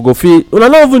we go fit una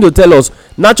no even to tell us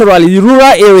naturally the rural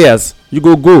areas you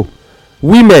go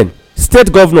women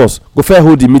state governors go fit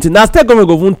hold the meeting. Na state government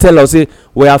go even tell us say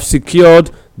we have secured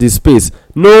the space,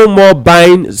 no more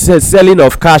buying selling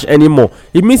of cash anymore.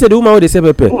 It means say the woman wey dey sell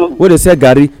pepper, wey dey sell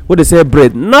garri, wey dey sell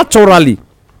bread, naturally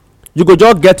you go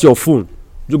just get your phone,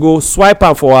 you go swipe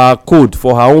am for her code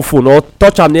for her own phone or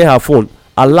touch am near her phone,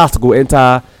 alert go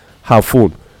enter her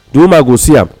phone. The woman go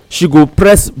see am, she go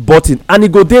press button and e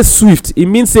go dey swift. E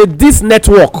mean say this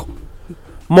network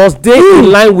must dey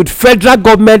in line with federal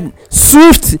government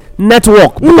swift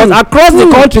network, because across the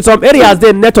country some areas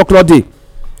dey network no dey.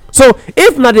 So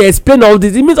if na dey explain all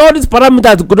this, e means all these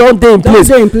parameters go don dey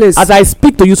in place. As I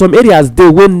speak to you, some areas dey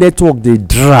wey network dey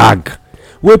drag,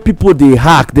 wey people dey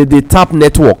hack, dey tap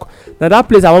network. Na that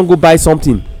place I wan go buy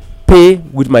something, pay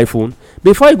with my phone.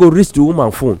 Before you go reach the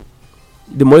woman phone,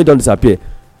 the money don disappear.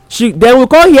 Then we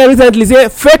come here recently say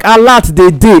fake alert dey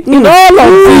in all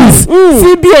of this.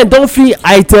 CBN don fit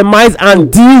itemize and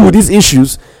deal with these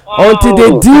issues until they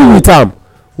deal with am.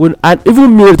 And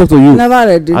even me talk to you, never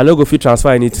ready. I no go fit transfer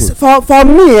anything. For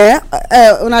me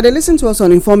una dey listen to us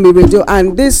on Inform Me Radio,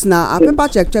 and this na a paper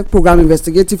check program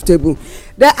investigative table.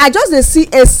 Then I just dey see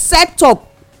a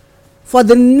setup for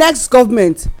the next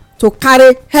government to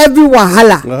carry heavy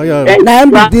wahala.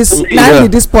 Na be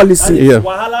this policy.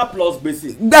 Wahala plus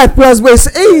basic. That plus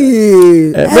basic.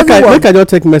 Make I just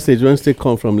take message when they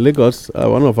come from Lagos.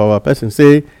 One of our persons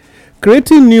say,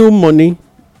 creating new money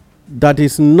that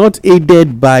is not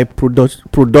aided by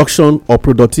production or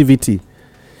productivity,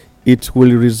 it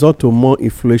will result to more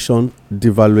inflation,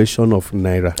 devaluation of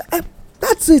naira.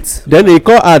 That's it. Then he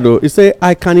call Ado. He say,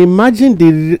 I can imagine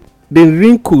the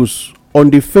wrinkles on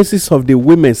the faces of the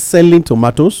women selling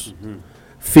tomatoes,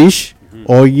 fish,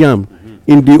 or yam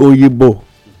in the Oyibo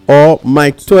or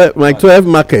Mike 12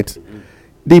 market.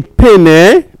 The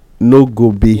pain no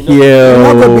go be here.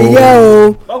 No go be here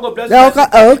o.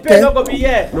 Okay.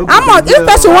 How much if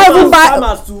person wan even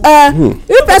buy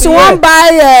if person wan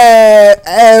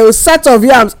buy set of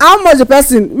yams, how much the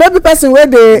person, maybe person wey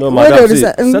dey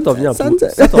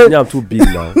set of yam too big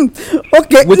now.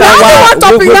 Okay, with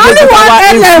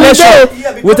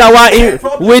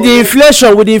the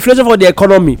inflation for the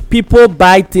economy, people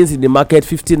buy things in the market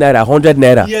 50 naira, 100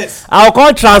 naira. Yes. I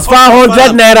can't transfer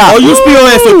 100 naira or use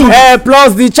POS to do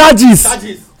plus the charges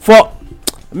for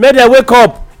make dem wake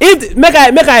up. If make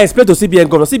I explain to CBN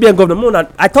governor,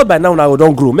 I thought by now una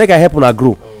don grow, make I help una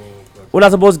grow. Una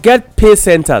suppose get pay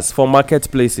centers for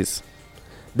marketplaces.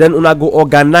 Then una go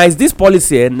organize this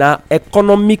policy. Na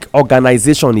economic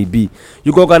organization e be.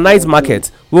 You go organize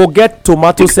market. We'll get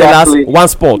tomato sellers one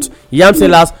spot, yam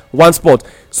sellers one spot,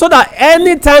 so that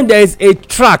anytime there is a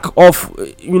track of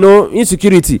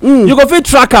insecurity, you go fit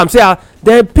track am. Say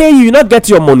they pay you not get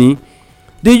your money.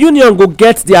 The union go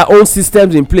get their own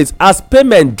systems in place. As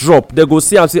payment drop, they go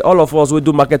see and say all of us wey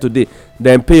do market today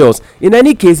then pay us. In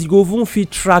any case, you go even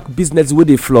fit track business wey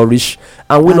dey flourish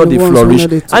and wey no dey flourish,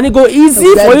 and e go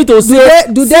easy for you to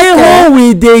say who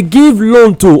we dey give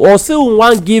loan to or say we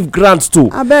wan give grant to.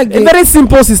 A very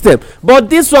simple system. But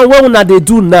this one wey una dey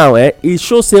do now, e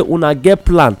show say una get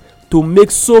plan to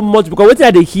make so much, because wetin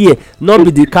I dey hear not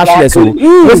be the cashless o.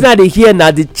 Wetin I dey hear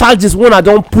na the charges wey una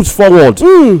don put forward.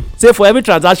 Say for every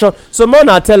transaction, so make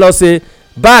una tell us say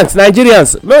banks,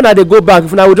 Nigerians, make una dey go bank,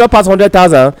 if una withdraw pass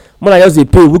 100,000, make una just dey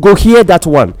pay. We go hear that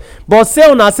one. But say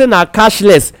una say na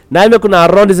cashless, na make una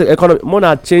run this economy, make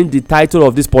una change the title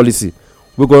of this policy.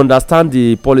 We go understand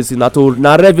the policy na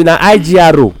revenue, na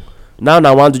IGRO,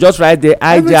 Now want to just write the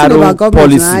IGRO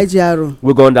policy.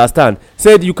 We go understand.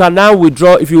 Said you can now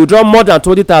withdraw. If you withdraw more than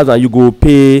 20,000, you go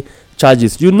pay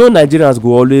charges. You know Nigerians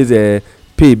go always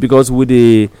pay because we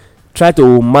dey try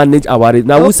to manage our rate.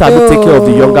 Now we start to take care of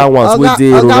the younger ones with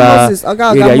the rural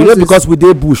area. You know, because we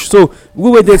dey bush, so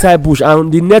we wait inside bush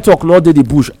and the network not dey the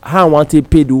bush. How I want to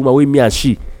pay the woman with me and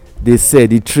she they say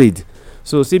the trade.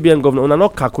 So CBN governor una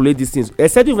not calculate these things.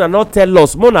 Except if una not tell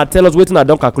us, more not tell us wetin I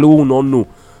don calculate, we will not know.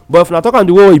 But if una talk on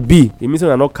the way it be, it means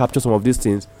una not capture some of these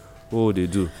things. Oh, they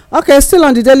do. Okay, still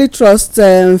on the Daily Trust,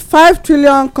 5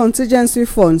 trillion contingency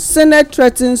fund. Senate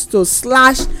threatens to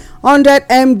slash 100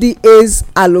 MDA's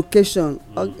allocation.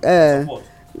 What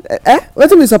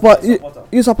do you support?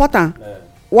 You support them?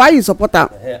 Why you support them?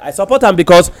 I support them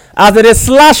because as they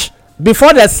slash,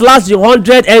 before they slash the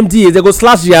 100 MDAs, they go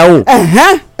slash their own.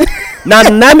 Now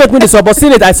make me the support.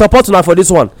 Senate, I support now for this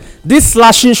one. This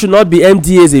slashing should not be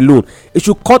MDAs alone. It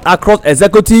should cut across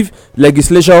executive,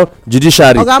 legislation,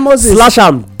 judiciary. Slash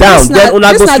them down. Then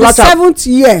una go slash them. 7th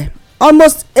year,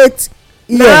 almost 8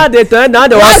 years. Now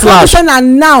they want slash.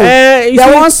 And now they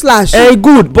want slash.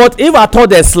 Good, but if I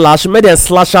thought they slash, make them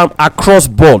slash them across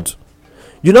board.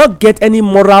 You not get any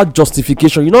moral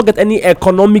justification. You not get any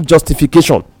economic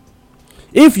justification.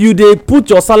 If you dey put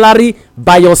your salary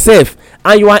by yourself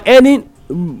and you are earning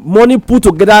money put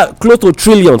together close to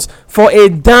trillions for a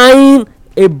dying,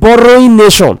 a borrowing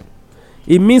nation,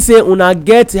 it means say una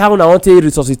get how una want to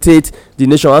resuscitate the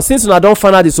nation. And since una don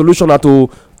find out the solution na to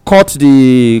cut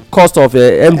the cost of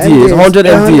MDAs, 100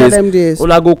 MDAs,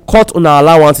 una go cut una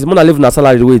allowances. Una leave una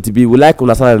salary the way it be. We like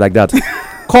una salary like that.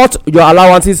 Cut your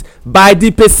allowances by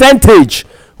the percentage.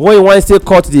 When you want to say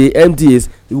cut the MDAs,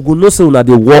 you go know say una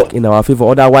dey work in our favour.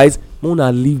 Otherwise,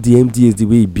 una leave the MDAs the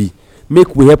way e be.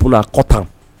 Make we help una cut am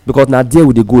because na there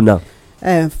we dey go now.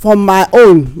 From my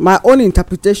own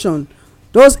interpretation,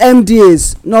 those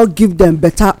MDAs not give them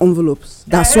better envelopes.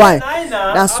 That's why.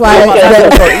 That's why.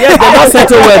 Yes, they not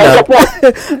settle well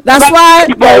now. That's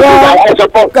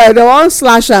why they won't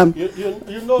slash them.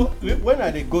 You know, when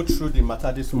I dey go through the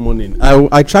matter this morning,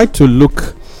 I try to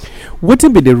look. What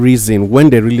will be the reason when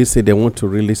they really say they want to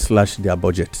really slash their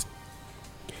budget?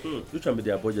 Which one be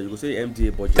their budget? You go say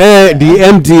MDA budget. The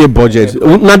MDA budget.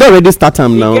 Now they already start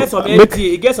them now.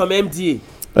 It gets some MDA.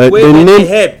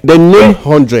 They name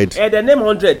 100. They name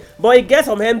 100. But it gets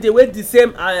some MDA with the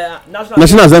same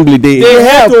National Assembly. They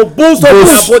have to boost.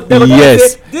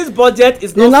 Yes. This budget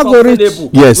is not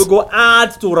sustainable. Yes. We go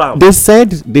add to round. They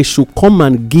said they should come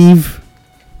and give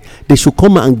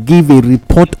a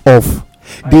report of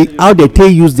how they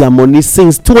use their money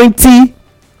since 2017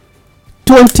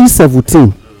 till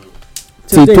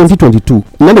 2022.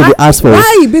 None of they asked for it.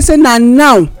 Why you be saying that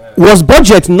now? Was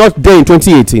budget not there in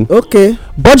 2018? Okay.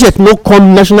 Budget no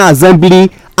come National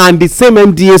Assembly and the same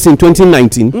MDAs in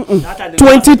 2019.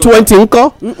 2020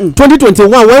 nko.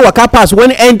 2021 when waka pass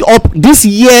when end up this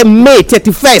year May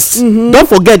 31st. Don't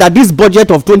forget that this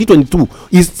budget of 2022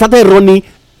 is started running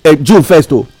June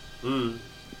 1st oh.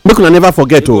 Make una never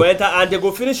forget oh. And they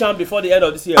go finish am before the end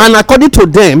of this year. And according to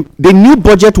them, the new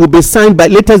budget will be signed by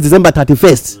latest December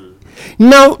 31st.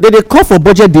 Now they call for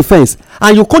budget defense,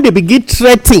 and you can't begin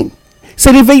threatening.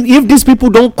 Say if these people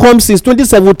don't come since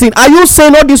 2017, are you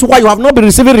saying all this why you have not been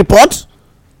receiving reports?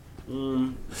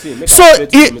 So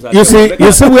you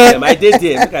see where I did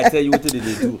there. Make I tell you what they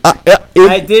do.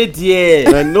 I did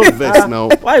there. No vex now.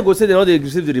 Why you go say they not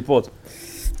receive the report?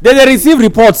 They receive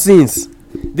report since.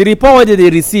 The report wey they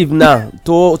receive now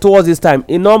towards this time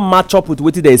e no match up with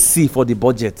wetin they see for the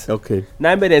budget. Okay.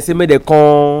 Now make dem say make dem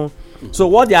come. So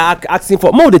what they are asking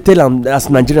for, more they tell them as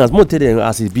Nigerians, more tell them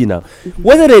as it be now.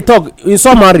 Whether they talk in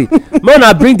summary, more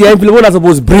na bring the envelope wey na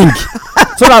suppose bring,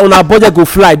 so that una budget go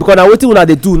fly. Because na wetin una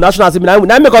dey do national assembly.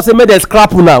 Now make us say make dem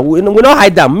scrap una. We no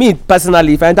hide them. Me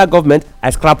personally, if I enter government, I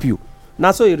scrap you.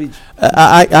 Now so you reach.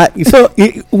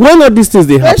 When all these things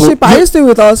they happen, are you still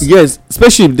with us? Yes,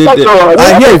 especially I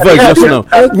hear your voice just now.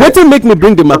 What will make me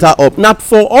bring the matter up? Not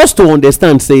for us to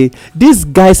understand. Say these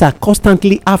guys are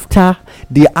constantly after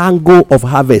the angle of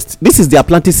harvest. This is their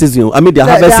planting season. I mean their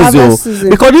harvest season.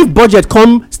 Because if budget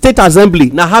come state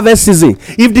assembly now harvest season.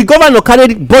 If the governor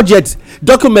carry budget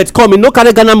document come, no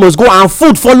carry Ghana must go and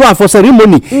food follow am for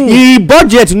ceremony. The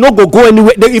budget no go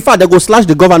anywhere. In fact, they go slash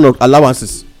the governor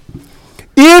allowances.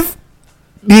 If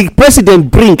the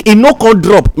president bring e no come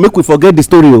drop, make we forget the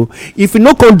story o. If e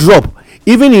no come drop,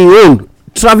 even im own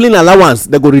travelling allowance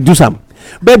they go reduce am.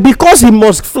 but because he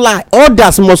must fly,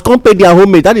 others must come pay their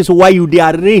homage. That is why you dey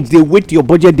arrange, dey wait your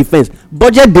budget defense.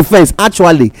 Budget defense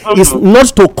actually is not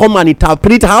to come and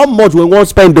interpret how much we wan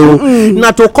spend o,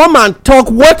 na to come and talk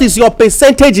what is your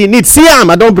percentage in it. See am,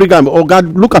 I don bring am. Oga,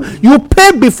 look am, you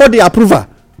pay before the approval.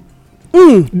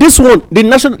 This one,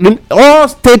 all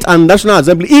state and national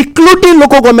assembly, including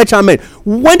local government chairmen,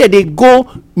 when they go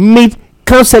meet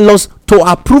councillors to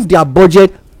approve their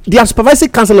budget, their supervisory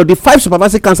councillor, the 5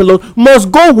 supervisory councillors must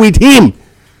go with him,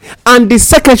 and the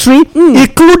secretary,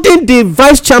 including the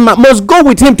vice chairman, must go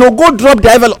with him to go drop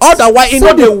the envelope. Otherwise, it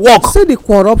no dey work. See the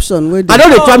corruption wey dey. I don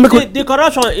dey try make the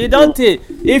corruption e don tey.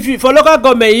 If you for local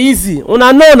government easy,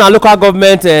 una know na local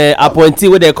government appointee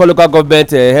wey dem call local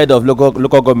government head of local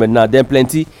government now, dem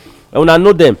plenty. Una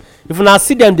know dem. If una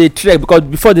see dem dey trek, because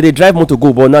before they dey drive motor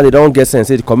go, but now they don get sense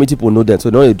say the community people know them, so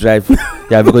they no dey drive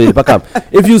their vehicle, they pack am.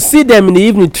 If you see them in the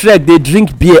evening trek, they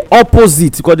drink beer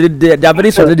opposite, because they are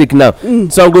very strategic now.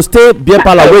 Some go stay beer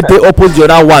parlour wey dey opposite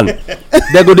the other one.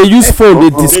 They go dey use phone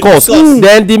dey discuss.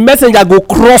 Then the messenger go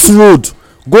cross road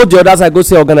go the other side, go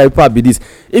say oga na people be this.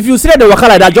 If you see them dey waka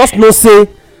like that, just know say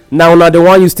na una the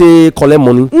one you stay collect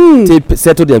money take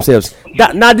settle themselves.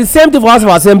 That na the same thing for house of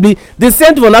assembly, the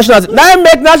same thing for national assembly. Na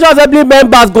make national assembly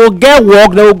members go get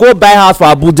work, they will go buy house for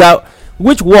Abuja.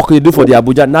 Which work they do for the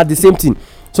Abuja? Na the same thing.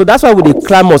 So that's why we dey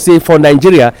clamor say for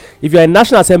Nigeria, if you are a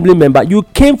national assembly member, you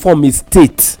came from a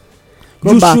state,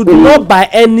 you should not by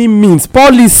any means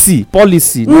policy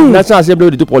national assembly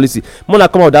wey dey do policy, una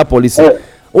come out with that policy.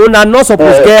 Una not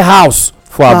suppose get house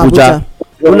for Abuja.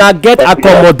 Una get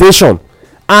accommodation,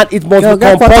 and it must be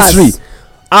compulsory.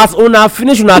 As una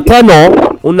finish una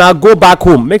tenure, una go back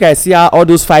home. Make I see how all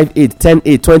those 5-8,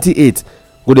 10-8, 28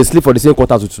 go dey sleep for the same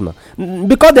quarters with una,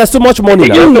 because there's so much money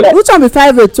now. Which one be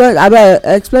 5-8, 20?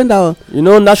 I explain that one. You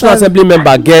know, national assembly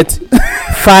member get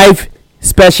 5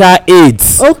 special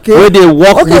aids. Okay. Wey dey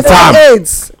work with am.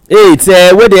 Aids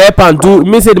wey dey help am do.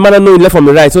 Mean say the man know him left from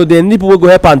the right, so they need people wey go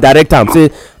help am direct am. Say,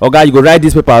 oga, you go write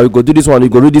this paper, you go do this one, you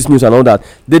go read this news and all that.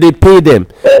 They dey pay them.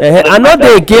 I no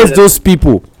dey against those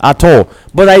people at all,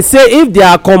 but I say if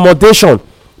their accommodation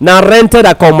na rented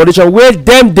accommodation wey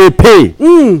dem dey pay,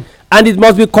 and it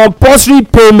must be compulsory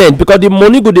payment, because the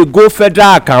money go dey go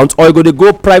federal account or e go dey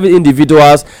go private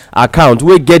individuals account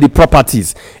wey get the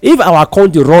properties. If our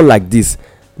country run like this,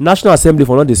 national assembly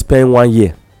for no dey spend 1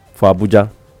 year for Abuja.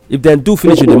 If dem do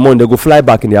finish in the morning, they go fly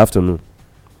back in the afternoon.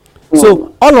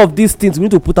 So all of these things we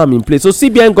need to put them in place. So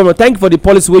CBN government, thank you for the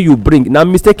policy wey you bring. Na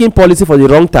mistaken policy for the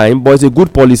wrong time, but it's a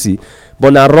good policy.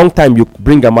 But na wrong time you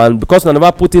bring am, and because una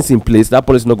never put things in place, that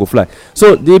policy no go fly.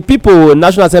 So the people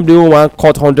national assembly wey wan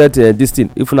cut 100 this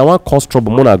thing, if una wan cause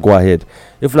trouble, una go ahead.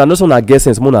 If una know say una get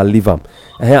sense, una leave am.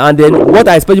 And then what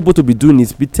I expect people to be doing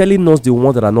is be telling us the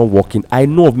ones that are not working. I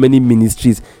know of many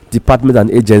ministries, departments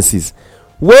and agencies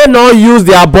wey no use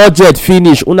their budget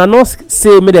finish. Una no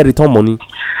say make dem return money.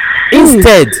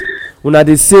 Instead, una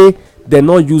dey say dem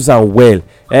no use am well.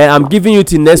 I'm giving you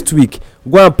till next week.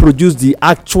 Go and produce the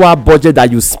actual budget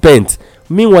that you spent.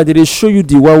 Meanwhile, they show you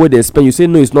the one wey dem spend. You say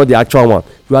no, it's not the actual one.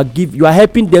 You are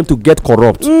helping them to get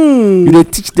corrupt. You dey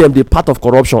teach them the part of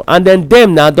corruption, and then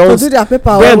them now don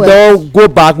go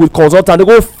back with consultant. They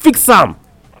go fix am,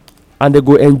 and they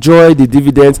go enjoy the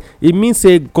dividends. It means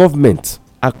say government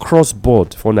across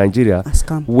board for Nigeria,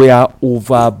 we are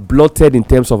over bloated in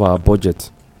terms of our budget.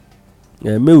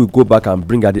 May we go back and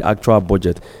bring out the actual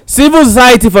budget. Civil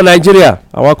society for Nigeria,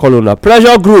 I wan call una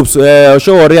pressure groups,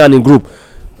 Showore and in group.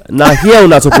 Now here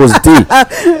una suppose dey.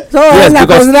 Yes,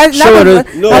 because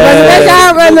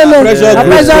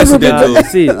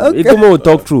see, Ikomo will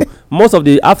talk through. Most of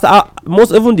the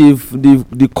even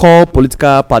the core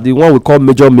political party, one we call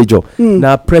major,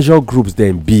 now pressure groups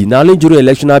then be. Now only during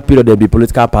electional period there be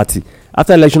political party.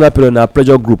 After electional period now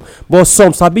pressure group. But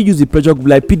some sabi use the pressure group,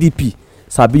 like PDP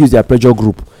sabi use their pressure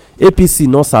group. APC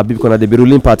not sabi because they be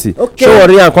ruling party.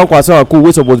 Showore and Kwankwaso and Cool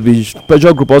wey supposed be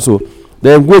pressure group also.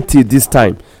 Then wait till this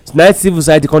time. Now civil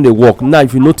society come dey work. Now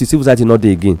if you notice, civil society not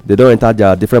dey again. They don't enter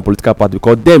their different political party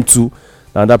because them too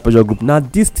and that pressure group. Now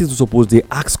these things we suppose they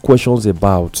ask questions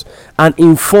about and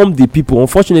inform the people.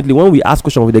 Unfortunately, when we ask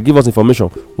questions, they give us information,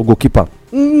 we go keep am.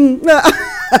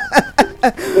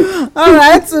 All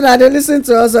right, so now they listen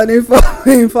to us on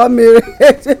Inform Me.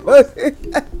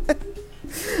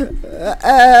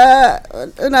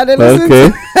 Now they listen.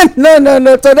 Okay.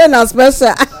 No. Today na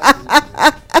special.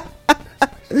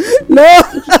 No.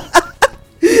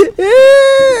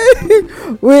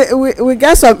 we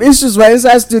got some issues for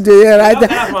inside studio here right there.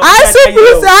 ICPC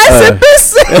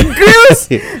grills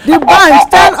the banks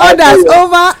 10 others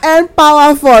over end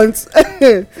power funds.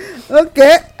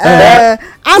 Okay.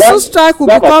 ASUU strike will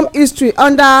become history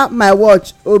under my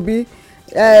watch, Obi.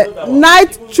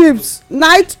 Night trips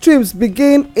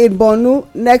begin in Borno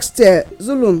next year.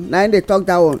 Zulum, na im dey talk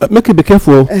that one. Make you be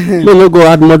careful. No go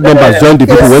add more numbers join the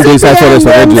people when they inside forest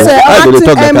already. Why go dey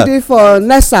talk like that? MD for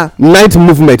NESA. Night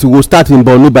movement will start in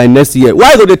Borno by next year.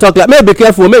 Why go dey talk like? Make be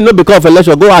careful. Make no because of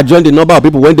election go add join the number of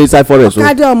people when they inside forest.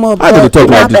 Why go dey talk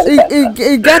like this?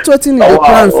 E get wetin e dey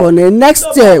plan for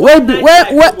next year. Wey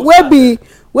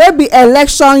be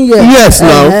election year. Yes,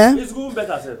 now. It's going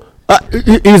better, sir.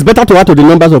 It's better to add to the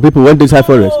numbers of people when they inside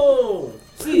forest.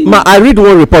 Ma, I read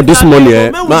one report this morning.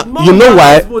 You know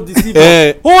why?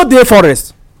 Whole day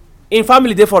forest, in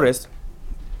family day forest.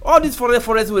 All this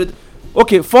forest with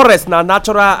okay, forest na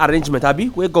natural arrangement. Abi,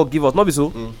 where God give us, not be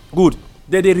so good.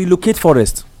 They relocate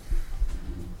forest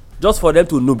just for them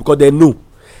to know because they know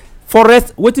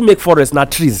forest. Wetin make forest na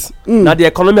trees, na the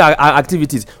economic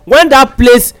activities. When that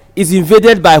place is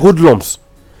invaded by hoodlums,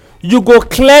 you go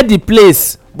clear the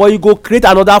place. But you go create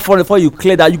another forest before you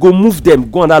clear that. You go move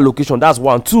them, go on that location. That's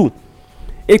 1. 2,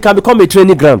 it can become a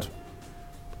training ground.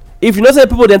 If you know say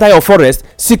people dey enter your forest,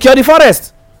 secure the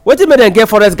forest. Wetin make dem get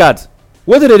forest guard?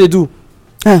 Wetin dey do?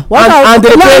 And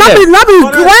they not be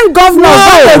when governors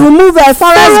dey remove forest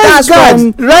guards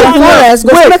from forest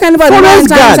go make anybody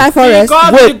enter inside forest.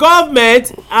 Because the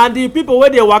government and the people wey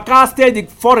dey waka stay the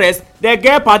forest, they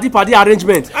get party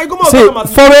arrangement. See,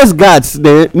 forest guards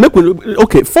they make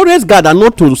okay. Forest guards are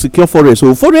not to secure forest.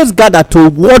 So forest guards are to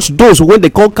watch those when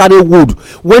they come carry wood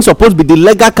when supposed to be the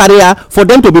legal carrier for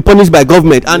them to be punished by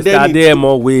government. And then there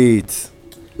more wait.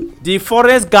 The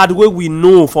forest guard wey we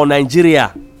know for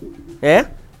Nigeria,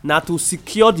 na to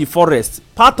secure the forest.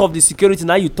 Part of the security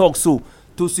now you talk so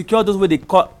to secure those wey they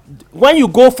call when you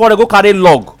go for go carry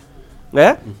log,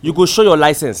 you go show your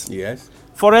license. Yes.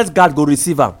 Forest guard go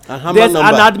receive am. There's an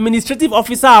administrative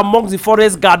officer amongst the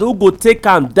forest guard who go take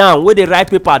am down, wey dey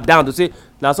write paper down to say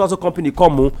na so company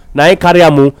come o, na him carry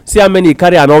am o, see how many he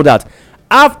carry and all that.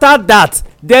 After that,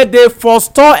 they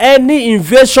forestall any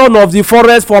invasion of the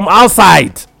forest from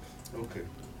outside.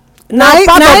 Na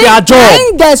part of their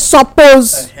job. They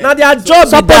suppose. Na their job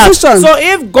be that. So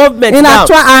if government in now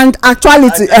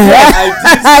actuality,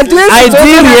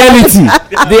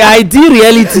 the ideal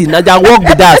reality na their work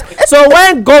be that. So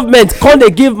when government come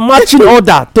dey give marching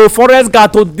order to forest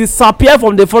guard to disappear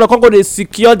from the forest, come go dey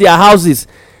secure their houses,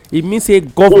 it means say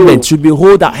government should be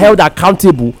held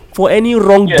accountable for any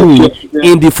wrongdoing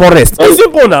in the forest. It's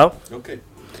simple now.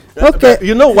 Okay.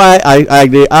 You know why I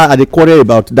dey quarrel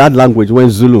about that language when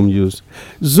Zulum use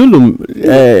Zulum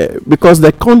because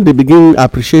they begin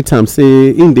appreciate am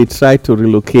say in they try to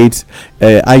relocate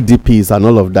IDPs and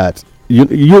all of that.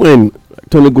 UN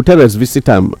Tony Guterres visit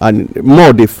am and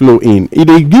more they flow in.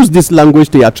 They use this language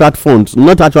to attract funds,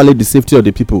 not actually the safety of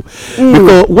the people.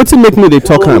 Because what make me they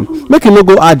talk am, make you no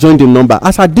go join the number.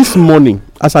 As at this morning,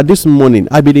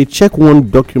 I be they check one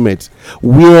document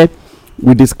where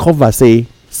we discover say.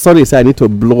 Sorry, I need to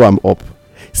blow them up.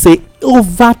 Say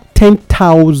over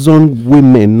 10,000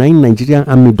 women in Nigerian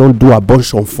army don't do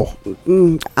abortion for.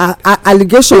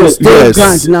 Allegations they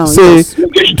grant now. Say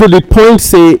to the point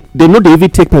say they know they even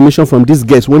take permission from these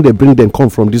guests when they bring them come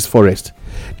from this forest.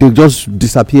 They just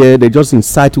disappear. They just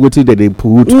incite what they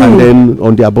put and then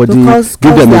on their body give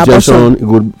them injection. It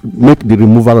would make the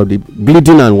removal of the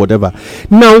bleeding and whatever.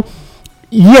 Now,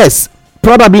 yes.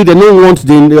 Probably they don't want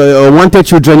the wanted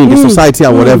children in the society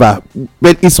or whatever,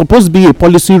 but it's supposed to be a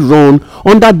policy run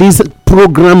under this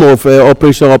program of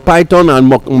Operation Python and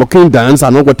mocking dance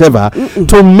and whatever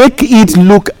to make it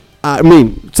look. I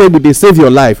mean, say they save your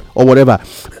life or whatever.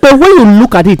 But when you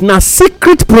look at it, now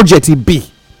secret project it be,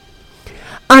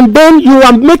 and then you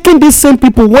are making these same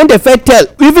people when they first tell,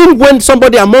 even when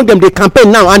somebody among them they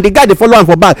campaign now and the guy they follow them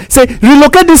for back say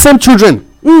relocate these same children.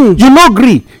 You no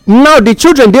agree. Now the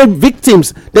children they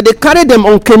victims that they carry them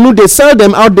on canoe, they sell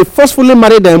them out, they forcefully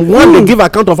marry them. One they give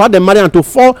account of how they marry and to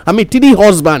 3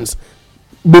 husbands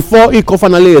before he can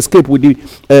finally escape with the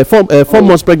 4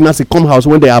 months pregnancy come house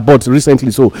when they abort recently.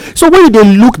 So when they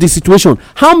look the situation,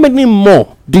 how many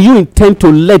more do you intend to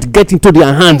let get into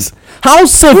their hands? How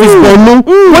safe is Borno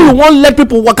when you won't let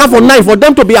people work out for night for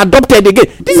them to be adopted again?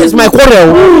 This is my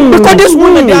quarrel because these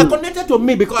women they are connected to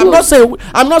me because I'm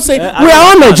not saying we are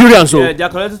all Nigerians. So they are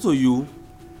connected to you.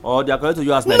 Or they are connected to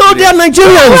you as Nigerians? No, they are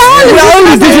Nigerians. They are all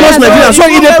indigenous Nigerians. So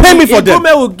they pay me for them.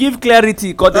 Government will give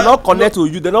clarity because they don't connect to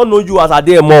you. They don't know you as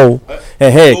Ademo.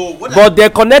 But they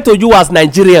connect to you as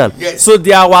Nigerian. Yes. So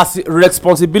there was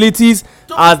responsibilities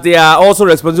as they are also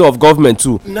responsible of government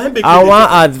too. I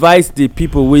want to advise the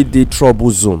people with the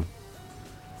trouble zone.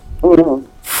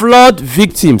 Flood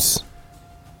victims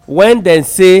when dem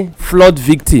say flood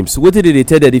victims, wetin dey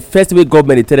tell dem? The first way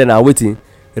government dey tell dem na wetin?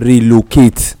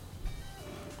 Relocate,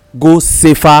 go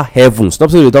safer heavens.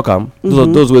 Not say we dey talk am.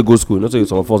 Those wey go school, not say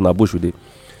some of us na bush we dey.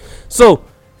 So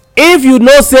if you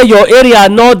know say your area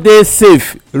no dey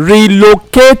safe,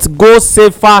 relocate, go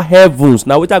safer heavens.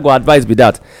 Na wetin I go advise be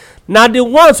that. Na the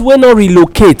ones wey no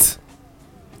relocate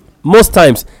most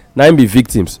times na im be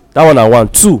victims. That one na one.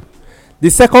 Two, the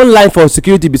second line for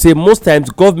security be say most times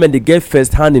government dey get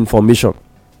first hand information,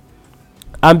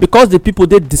 and because the people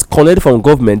dey disconnected from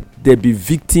government, dey be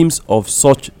victims of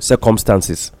such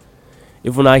circumstances.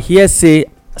 If una hear say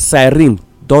siren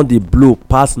don dey blow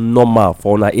pass normal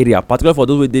for una area, particularly for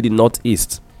those wey dey the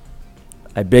northeast,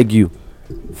 I beg you,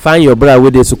 find your brother wey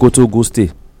dey Sokoto, go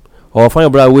stay, or find your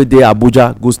brother wey dey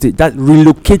Abuja, go stay. That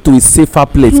relocate to a safer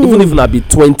place. Even if una be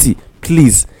 20,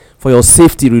 please, for your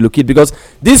safety, relocate. Because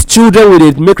these children wey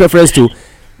dey make reference to,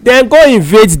 dem go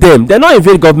invade them. Dem no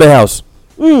invade government house.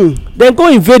 Dem go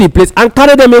invade the place and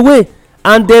carry them away,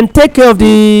 and then take care of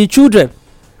the children.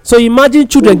 So imagine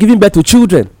children giving birth to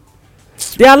children.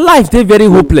 Their life dey very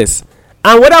hopeless,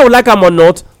 and whether we like am or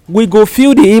not, we go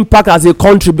feel the impact as a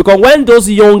country. Because when those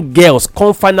young girls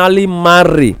come finally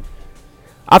marry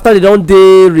after they don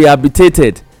dey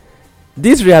rehabilitated,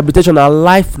 this rehabilitation na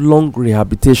lifelong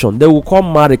rehabilitation. They will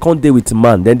come marry, come dey with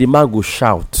man, then the man go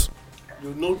shout.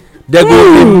 They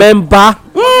go remember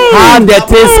how they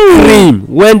take scream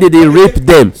when they rape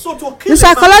them. The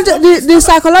psychological when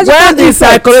the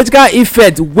psychological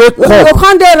effect wake up, we go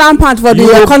come dey rampant for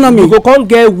the economy. You go come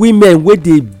get women wey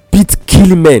dey beat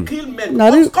kill men,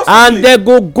 and they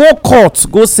go court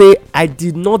go say I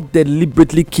did not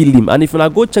deliberately kill him. And if una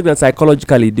go check them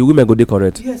psychologically, the women go dey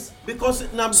correct. Yes, because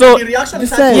so the reaction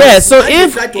so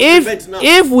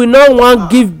if we no wan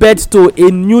give birth to a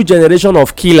new generation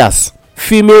of killers,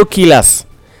 female killers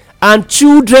and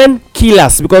children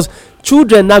killers, because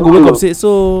children now go wake up say,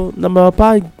 so na my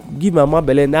papa give my mama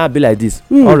belle, now I be like this.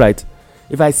 All right,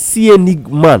 if I see any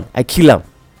man, I kill am.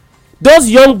 Those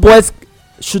young boys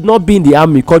should not be in the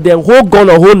army, because dem hold gun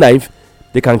or hold knife,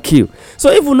 they can kill.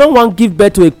 So if we no wan give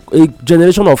birth to a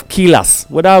generation of killers,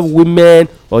 whether women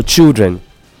or children,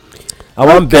 I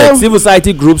wan beg civil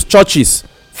society groups, churches,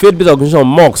 faith-based organizations,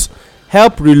 mosques,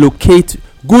 help relocate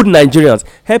good Nigerians,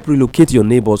 help relocate your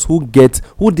neighbors who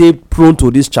dey prone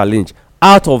to this challenge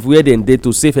out of where dem dey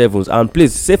to safe havens. And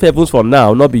please, safe havens for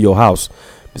now not be your house,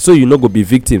 so you no go be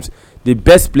victims. The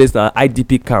best place na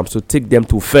IDP camps to take them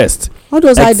to first. All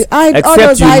those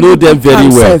except you know them very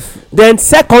well. Then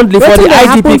secondly, for the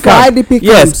IDP camp,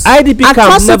 yes, IDP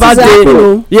camp never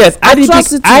dey. Yes,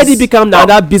 IDP camp na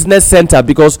that business center,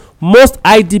 because most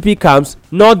IDP camps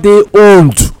not dey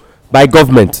owned by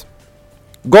government.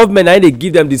 Government na dey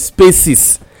give them the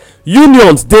spaces.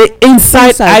 Unions dey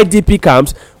inside IDP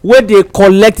camps where they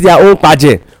collect their own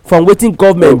budget from wetin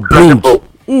government bring.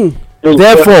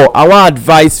 Therefore, I wan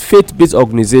advise faith-based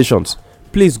organizations,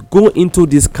 please go into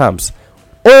these camps,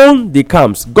 own the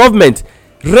camps. Government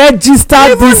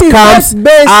register these camps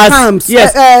as camps.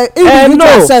 Yes, I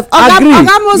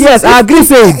agree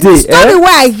say e dey. Story wey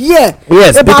I hear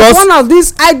about one of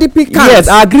these IDP camps. Yes,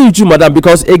 I agree with you, madam,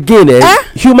 because again,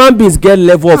 human beings get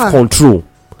level of control.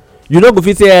 You no go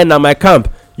fit say na my camp.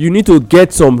 You need to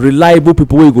get some reliable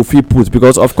people wey you go fit put,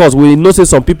 because of course we know say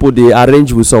some people dey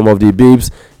arrange with some of the babes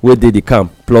wey dey the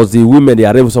camp, plus the women dey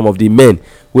arrange with some of the men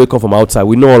wey come from outside.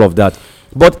 We know all of that.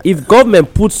 But if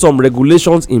government put some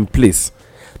regulations in place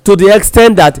to the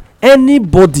extent that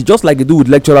anybody, just like they do with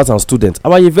lecturers and students,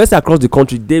 our university across the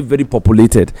country dey very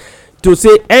populated, to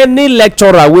say any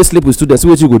lecturer wey sleep with students,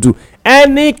 wetin you go do?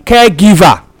 Any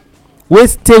caregiver wey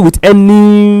stay with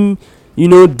any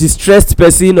distressed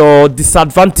person or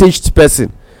disadvantaged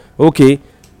person, okay,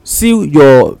 see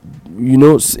your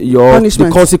the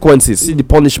consequences, see the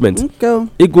punishment.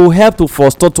 It go help to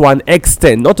foster to an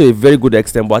extent, not to a very good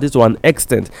extent, but at least to an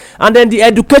extent. And then the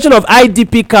education of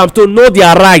IDP camps to know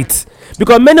their rights,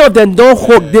 because many of them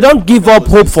they don't give up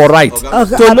hope for right.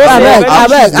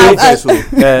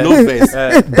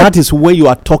 That is when you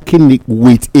are talking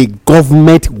with a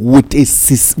government with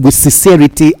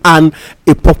sincerity and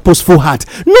a purposeful heart.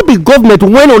 Not be government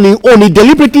when only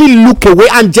deliberately look away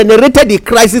and generated the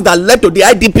crisis that led to the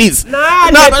IDPs.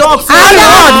 Then they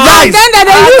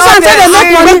use and say they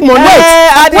make money.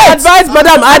 I advise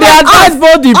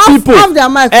both the people. I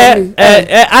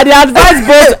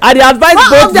advise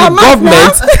both the government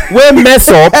wey mess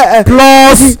up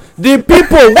plus the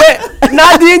people wey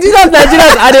na the indigenous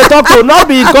Nigerians I dey talk to, not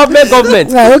be government.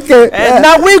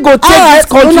 Na we go take this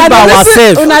country by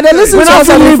ourselves. We no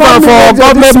fit leave am for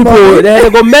government people. They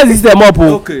go mess them up.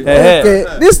 Okay.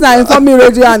 This na Informe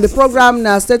Radio, and the program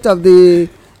na State of the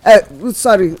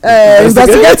Sorry,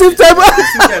 investigative table.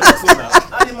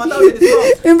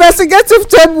 Investigative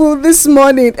table this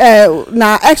morning.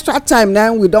 Na extra time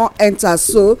now we don enter,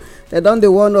 so they don dey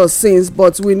warn us since,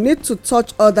 but we need to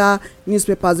touch other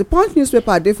newspapers. The Punch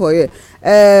newspaper dey for here.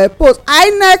 Post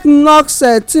INEC knocks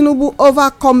Tinubu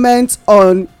over comment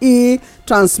on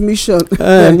transmission.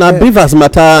 Na beavers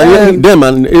matter dem,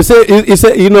 and he say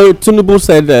Tinubu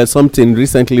said something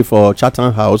recently for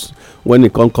Chatham House when he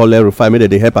come call El-Rufai make dem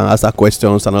dey help and answer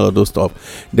questions and all of those stuff.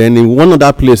 Then in one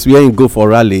other place where he go for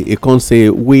rally, he come say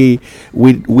we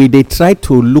dey try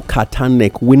to look at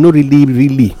INEC, we no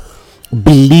really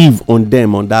believe on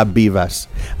them, on that beavers,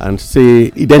 and say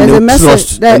then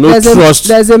no trust.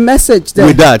 There's a message there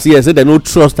with that. Yes, they no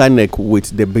trust INEC with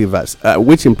the beavers,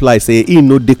 which implies say he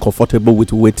no dey comfortable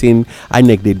with waiting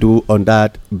INEC they do on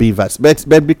that beavers. But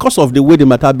because of the way the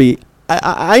matter be,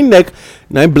 INEC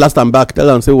now blast them back, tell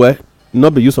them say, well,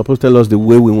 not be you supposed to tell us the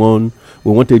way we want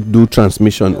to do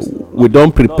transmission. We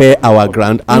don't prepare our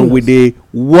ground, and we dey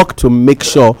work to make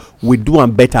sure we do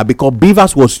am better, because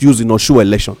beavers was used in Oshu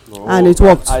election and it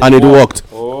worked.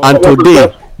 And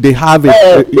today they have it.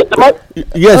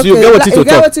 Yes, you get what you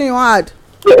get what you want.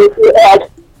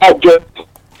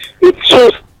 It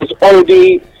shows it's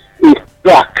already a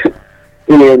crack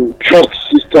in trust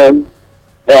system,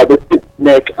 the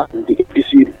NEC and the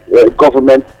APC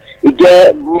government. It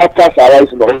get matters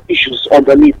arising on issues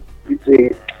underneath.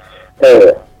 It's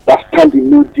a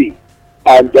standing no deal,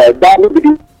 and that will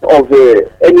be of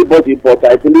anybody, but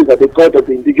I believe that the God of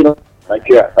the indigenous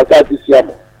Nigeria. That's this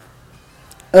year.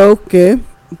 Okay,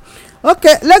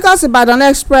 Lagos Ibadan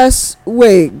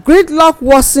Expressway gridlock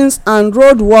worsens and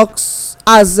road works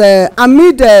as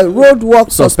amid road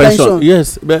work suspension.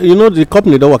 Yes, but the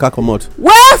company don waka comot.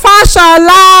 Where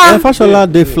Fashola? Fashola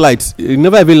dey flight. He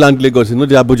never even land Lagos. He no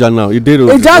dey Abuja now. He dey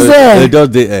road. He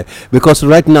just dey because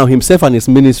right now himself and his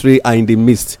ministry are in the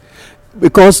midst.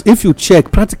 Because if you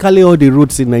check, practically all the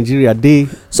roads in Nigeria dey.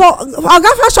 So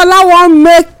Oga Fashola wan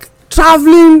make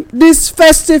travelling this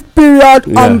festive period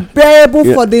unbearable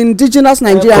for the indigenous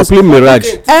Nigerians. Complete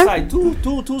mirage.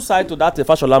 Two sides to that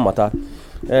Fashola matter.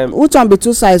 Which one be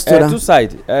two sides to that? Two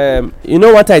sides.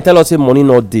 What I tell us, say money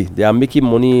not dey. They are making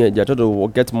money. They are trying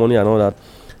to get money and all that.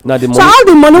 Now the money. So all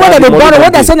the money wey they borrow,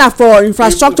 what they say na for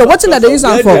infrastructure. What thing that they use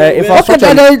am for? Okay,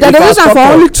 they use am for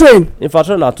only train.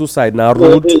 Infrastructure na two sides. Na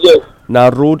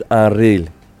road and rail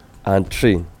and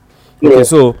train. Okay,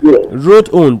 so road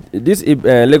own this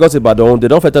Lagos Ibadan own, they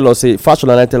don tell us say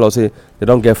Fashola tell us say they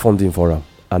don get funding for am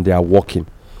and they are working.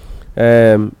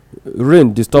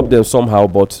 Rain disturb them somehow,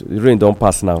 but rain don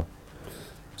pass now.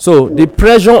 So the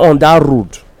pressure on that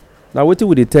road. Now wetin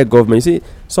we dey tell government, you see,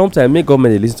 sometimes make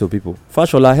government dey lis ten to people.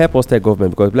 Fashola help us tell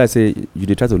government, because like say you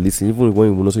dey try to lis ten even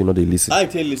when you know say you no dey lis ten. I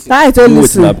tell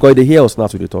lis ten because they hear us now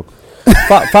to dey talk.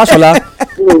 Fashola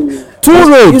two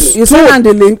roads. You send am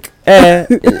the link.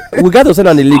 We got to send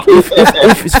am the link. If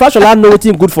Fashola know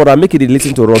wetin good for am, make e dey lis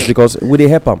ten to us, because we dey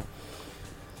help am.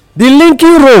 The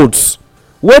linking roads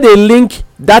wey dey link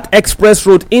that express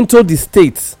road into the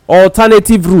states,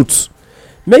 alternative routes,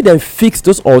 make dem fix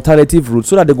those alternative routes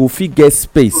so that they go fit get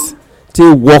space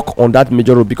to work on that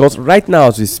major road. Because right now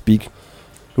as we speak,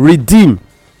 Redeem,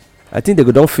 I think they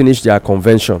go don finish their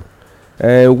convention.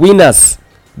 Winners,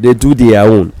 they do their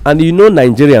own, and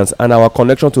Nigerians and our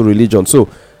connection to religion, so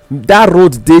that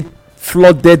road dey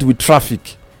flooded with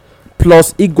traffic.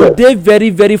 Plus e go dey very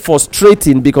very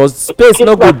frustrating, because space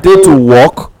no go dey to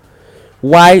walk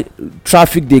while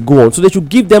traffic dey go on. So they should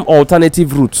give them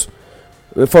alternative routes.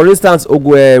 For instance,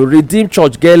 Redeem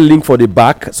Church get link for the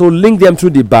back, so link them through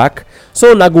the back,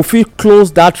 so una go fit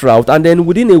close that route, and then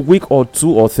within a week or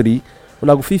 2 or 3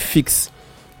 una go fit fix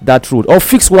that road, or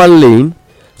fix one lane,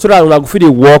 so that una go fit dey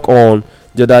walk on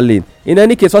the other lane. In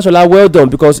any case, Fashola, well done,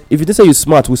 because if you dey say you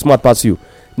smart, we smart pass you.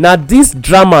 Na this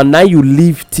drama now you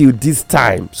live till this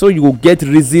time, so you go get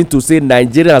reason to say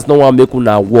Nigerians no wan make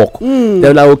una work. Then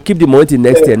una go keep the money till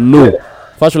next year. No,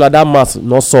 Fashola, that math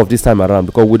not solve this time around,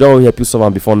 because we don help you solve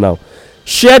am before now.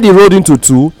 Share the road into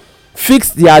 2,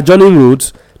 fix the adjoining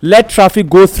roads, let traffic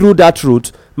go through that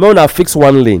route, make una fix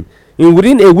one lane.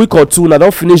 Within a week or 2, una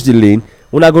don finish the lane,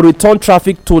 una go return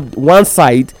traffic to one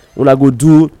side, una go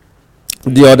do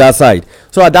the other side,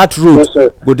 so that road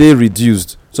go dey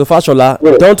reduced. So Fashola,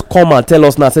 don't come and tell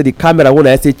us now say the camera when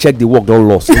I say check the work don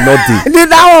lost. Not that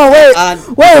one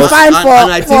wait fine for.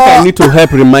 And I think I need to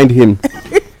help remind him.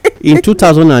 In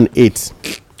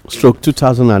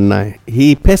 2008/2009,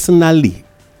 he personally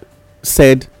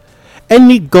said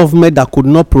any government that could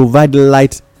not provide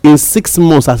light in 6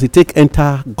 months as he take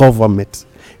enter government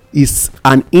is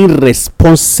an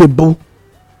irresponsible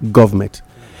government.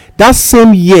 that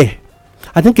same year,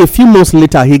 I think a few months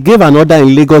later, he gave an order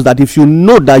in Lagos that if you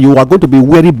know that you are going to be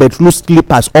wearing bedroom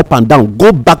slippers up and down,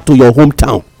 go back to your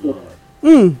hometown.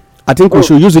 I think we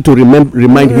should use it to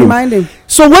remind him.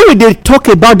 So when they talk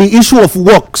about the issue of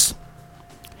works,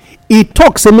 he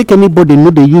talks and make anybody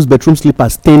know they use bedroom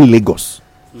slippers stay in Lagos.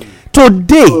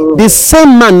 Today, the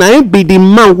same man now be the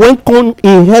man when come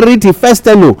inherit the first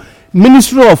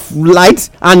Ministry of Light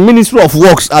and Ministry of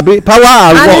Works, power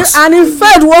and works. And he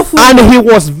fed woeful. And he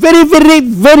was very, very,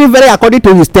 very, very, according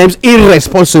to his terms,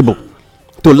 irresponsible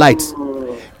to light.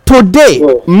 Today,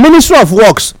 Ministry of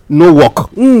Works, no work.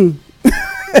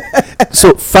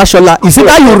 So, Fashola, is it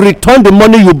that you return the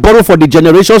money you borrow for the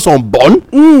generations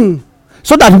unborn?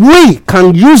 So that we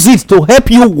can use it to help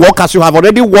you work as you have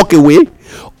already walked away,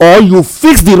 or you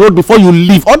fix the road before you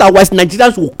leave. Otherwise,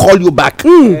 Nigerians will call you back.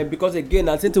 Because again,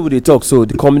 I think we talk. So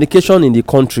the communication in the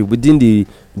country within the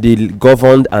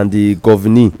governed and the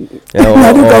governee, or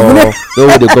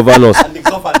the governors,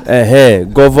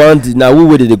 governed. Now we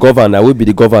will be the governed. Now we be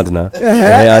the governed now,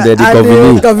 and the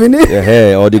governee,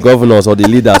 or the governors or the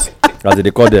leaders, as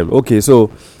they call them. Okay, so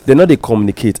they know they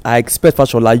communicate. I expect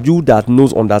Fashola, you that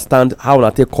knows, understand how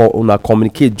una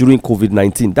communicate during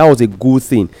COVID-19. That was a good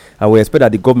thing, and we expect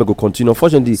that the government will continue.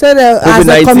 Unfortunately, so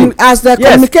as they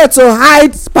communicate to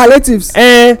hide palliatives.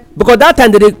 Because that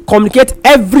time they communicate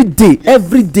every day.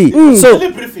 So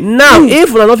now,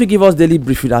 if una not give us daily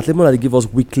briefing, at least they give us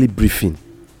weekly briefing.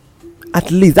 At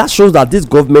least that shows that this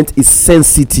government is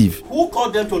sensitive. Who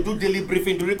called them to do daily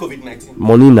briefing during COVID-19?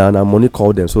 Money now money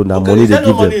called them. So now money they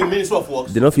give money them. In Ministry of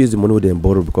Works? They don't use the money they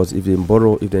borrow, because if they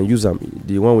use them,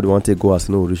 the one would want to go as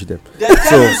no reach them. So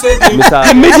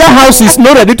the media house is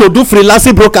not ready to do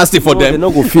freelancing broadcasting for them. They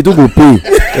not go fee, don't go pay.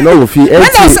 They not go fee. Even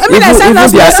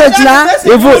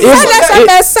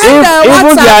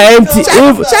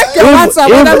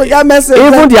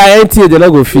their NTA, they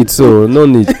not go fit. So no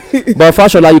need. But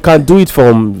Fashola, you can do it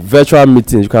from virtual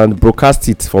meetings. You can broadcast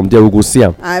it from there. We go see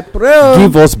them. I pray.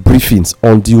 Give us briefings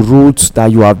on the roads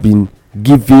that you have been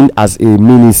given as a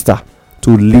minister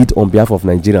to lead on behalf of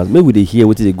Nigerians. Maybe they hear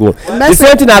what they go. The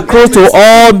same thing across to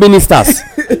all ministers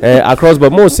across,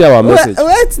 but most say our message.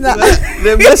 Wait now.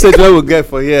 The message we will get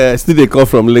for here still they come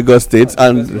from Lagos State,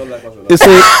 and it's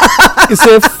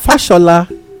a Fashola.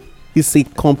 It's a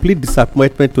complete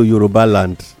disappointment to Yoruba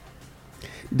land.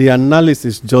 The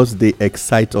analysis just they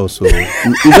excite us. So it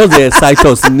just they excite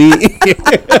us. So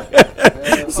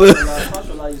you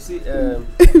see,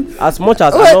 as much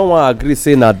as I don't want to agree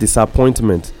saying that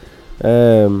disappointment.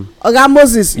 Oga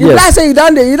Moses, you yes. guys say you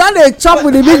don't chop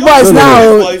with the big boys now.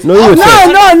 No.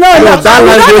 That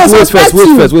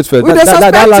language. Wait first.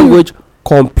 That language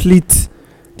complete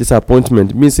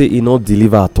disappointment means say it not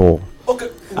deliver at all. Okay.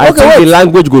 I think the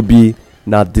language go be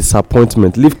na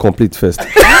disappointment. Leave complete first.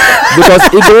 Because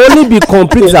it will only be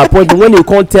complete disappointment when you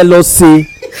can't tell us say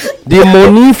the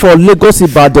money for Lagos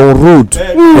Ibadan road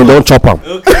they don't chop am.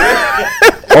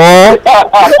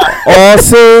 Or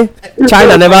say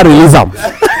China never release am.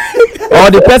 Or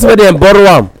the person where they borrow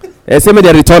am, say me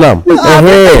they return am.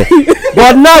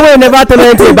 But now we never tell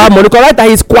anything about money. Correct that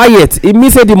he's quiet. It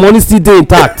means say the money still dey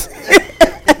intact.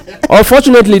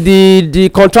 Unfortunately, the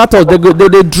contractors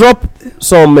they drop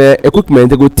some equipment.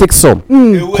 They go take some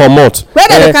come out. Where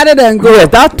they carry them go? Yes,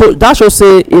 that should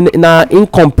say in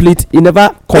incomplete. It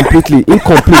never completely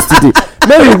incomplete today.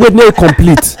 Maybe wait no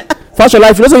complete. Fashola,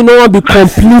 if you know want be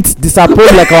complete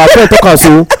disappoint like our friend talk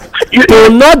so to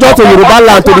not just to Yoruba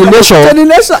land to the nation,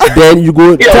 then you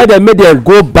go tell them make them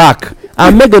go back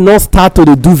and make them not start to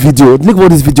do video. Look what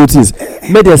this video is.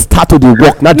 Make them start to the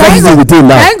work. Now dry season within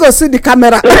now. I ain't go see the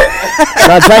camera.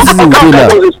 Now dry season within now.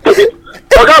 You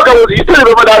still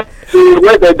remember that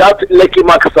where that Lekki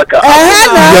Makasaka?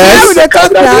 Yes. The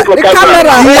camera.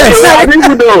 Yes. I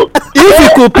didn't know. If he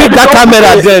could pick that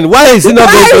camera, then why is he not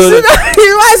going to?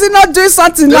 Why is he not doing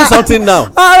something now? Do something now.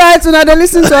 All right, so now they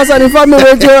listen to us on Informe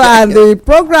Radio, and the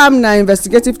program now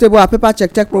investigative table, our paper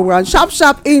check program,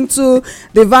 sharp into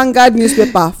the Vanguard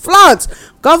newspaper. Floods.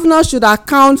 Governor should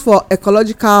account for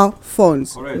ecological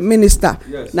funds. Correct. Minister.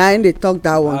 Yes. Now in they talk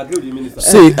that one. I agree with the minister.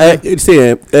 Say,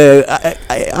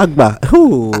 Agba.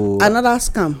 Another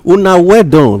scam. Una well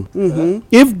done.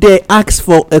 If they ask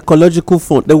for ecological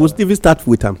fund, they will even start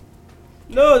with them.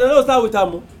 No, they don't start with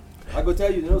them. I go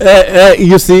tell you.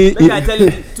 You see. Maybe I tell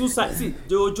you two sides. See,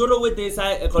 the Ojoro wey dey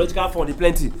inside ecological fund dey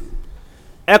plenty.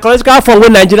 Ecological fund wey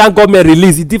Nigerian government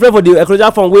release is different from the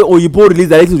ecological fund wey Oyibo release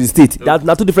directly to the state. That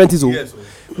na two different things. Yes.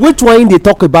 which one dey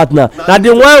talk about now? Na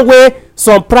the one wey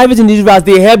some private individuals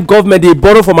dey help government dey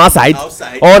borrow from outside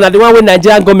or na the one wey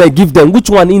Nigerian government give them? Which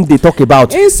one im dey talk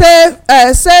about? He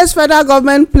says federal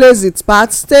government plays its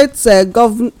part, state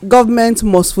government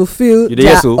must fulfill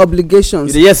their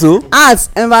obligations. As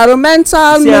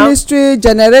environmental ministry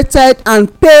generated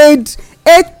and paid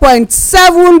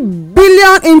 8.7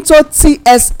 billion into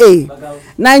TSA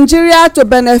Nigeria to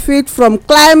benefit from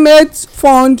climate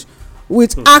fund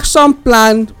with action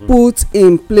plan put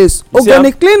in place.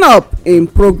 Ogoni cleanup in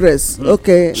progress.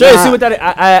 Okay. Sure, you see what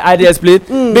I dey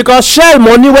explain? Because share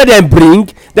money wey dem bring,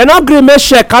 dem no gree make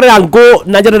share carry am go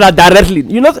Nigeria directly.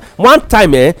 You know, one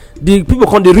time the people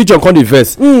come, the region come dey vex.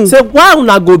 Say why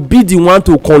una go be the one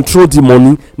to control the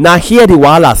money? Na here the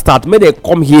wahala start. Make dem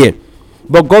come here.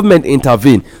 But government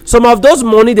intervene. Some of those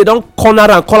money they don corner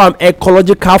and call am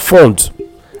ecological fund,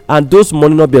 and those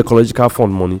money no be ecological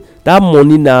fund money. That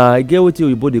money na get wetin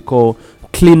oyibo dey call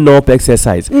clean up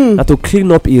exercise. Na to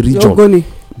clean up a region.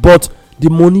 But the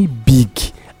money big,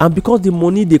 and because the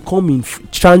money dey come in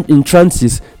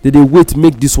tranches, they dey wait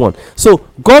make this one. So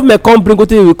government come bring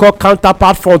wetin we call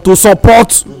counterpart fund to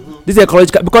support this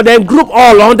ecological, because dem group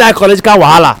all under ecological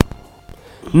wahala.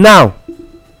 Now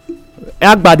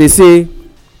Agba dey say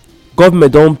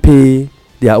government don pay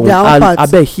their own, and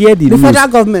abeg hear the news. Federal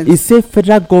government. E say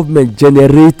federal government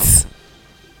generate.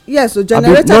 Yes, so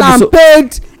generated and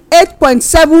paid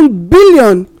 8.7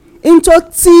 billion into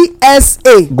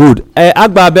TSA. Good.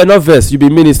 Agba abeg no vex, you be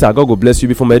minister, God go bless you.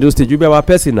 Be from Edo State, you be our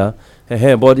person na.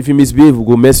 But if you misbehave, we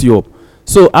go mess you up.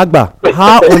 So Agba,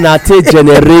 how una take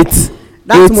generate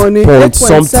that money 8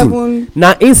 something?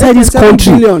 Now inside this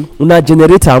country, una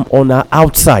generate am on our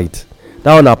outside.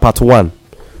 That one na part 1.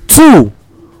 2,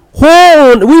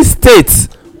 which state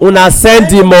una send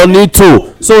the money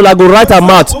to? So una go write am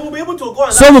out.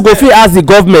 So we go fit ask the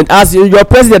government, as your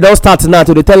president don start now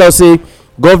to dey tell us say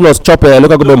governors chop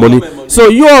local government money. So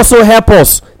you also help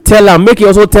us tell am, make e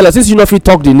also tell us, since you no fit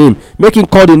talk the name, make him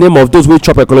call the name of those wey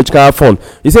chop ecological fund.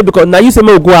 You say because na you say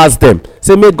make we go ask them,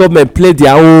 say make government play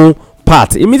their own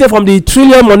part. E mean say from the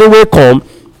trillion money wey come,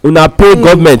 una pay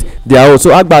government their own. So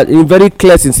Agba, in very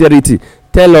clear sincerity,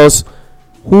 tell us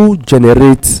who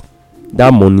generate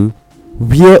that money,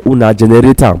 where una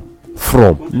generate am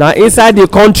from. Na inside the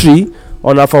country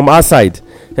or na from outside?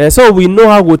 So we know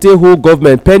how we take hold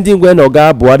government pending when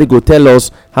Oga Buhari go tell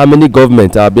us how many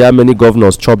government how many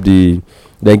governors chop then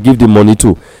give the money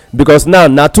to. Because now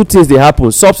 2 things dey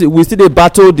happen. Subsidy, we still dey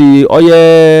battle the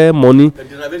oil money,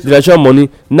 the election money.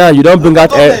 Now you don bring out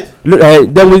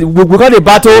then we go dey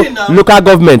battle local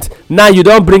government. Now you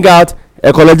don bring out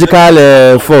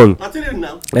ecological fund.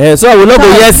 So we no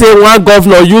go hear say one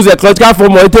governor use ecological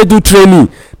fund money take do training.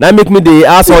 That make me dey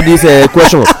ask all these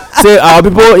questions. Say our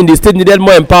people in the state needed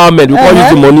more empowerment, we can't use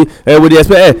the money. We dey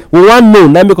expect we wan know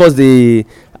now, because they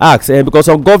ask because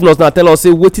some governors now tell us say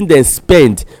wetin dem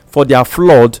spend for their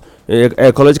flood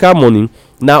ecological money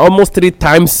na almost 3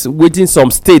 times wetin some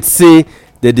states say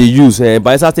they dey use.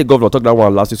 Bayelsa State governor talk that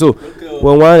one last week. So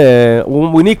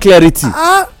we need clarity.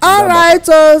 All right,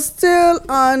 so still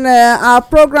on our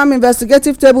program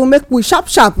investigative table, make we sharp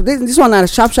this one na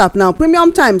sharp now.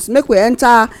 Premium Times, make we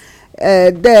enter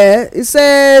there. It's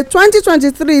a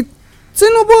 2023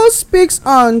 Tinubu speaks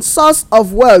on source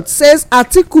of wealth, says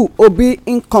Atiku Obi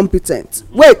incompetent.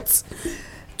 Wait,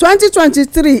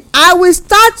 2023 I will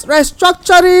start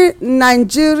restructuring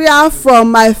Nigeria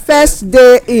from my first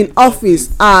day in office.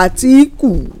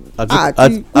 Atiku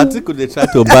dey try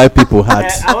to buy people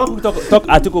hearts. I want to talk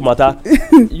Atiku matter.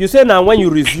 You say now when you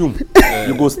resume,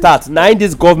 you go start. Now in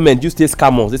this government, you stay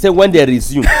scammers. They say when they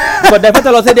resume, but the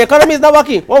tell us say the economy is not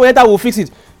working. When we enter, we'll fix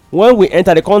it. When we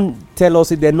enter, they can't tell us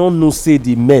they don't know say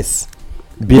the mess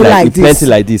be like plenty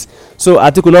like this. So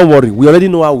Atiku, don't worry. We already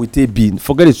know how we take be.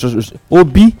 Forget it.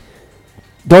 Obi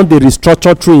don dey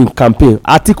restructure through in campaign.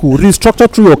 Atiku, restructure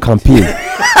through your campaign.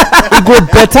 It go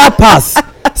better pass.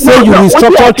 Say you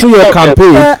restructure through your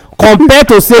campaign compared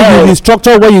to say you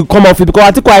restructure when you come off it.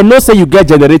 Because Atiku, I know say you get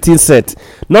generating set,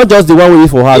 not just the one we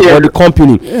use for house but the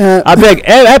company. Abeg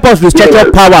help us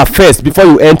restructure power first before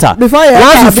you enter. Once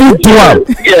you fit do am,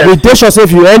 we dey sure say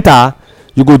if you enter,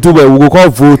 you go do well. We go come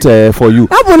vote for you.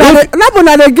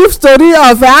 Nabuna dey give story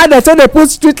of how they say they put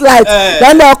street light,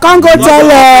 then they come go tell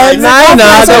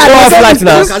street light.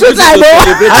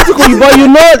 Atiku, but you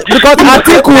know, because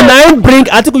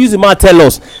Atiku use the mouth tell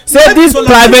us say this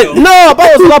private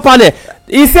panel.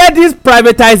 He said this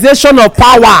privatization of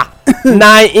power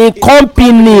na in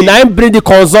company na im bring the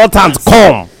consultants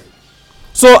come.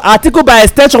 So Atiku by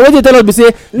extension, wetin dey tell us be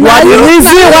say you are the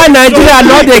reason why Nigeria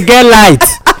no dey get light.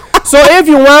 So if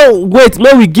you wan wait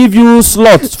make we give you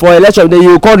slots for election then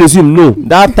you come resume, no,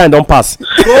 that time don pass.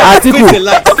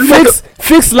 Atiku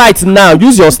fix light now,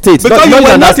 use your state. Because you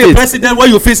were not a president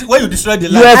when you destroy the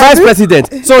light. You are vice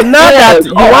president, so now that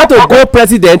you want to go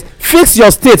president, fix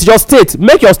your state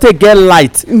make your state get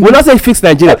light. We not say fix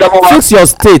Nigeria, fix your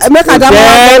state. Make Adamawa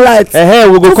get light.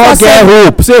 We go come get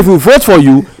hope. So if we vote for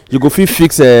you, you go fit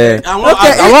fix. I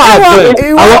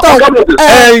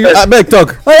beg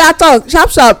talk. Oh yeah, talk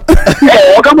sharp.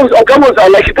 Okamus are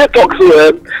like they talk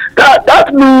so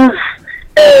that means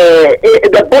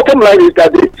the bottom line is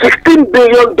that the $16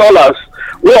 billion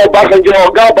where Obasanjo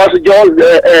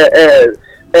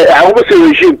I almost say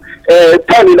regime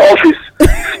time in office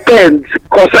spends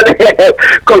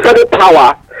concerning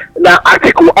power na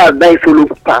Atiku and na follow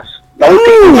pass.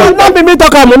 No be me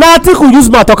talk am, na Atiku use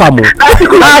mouth talk am.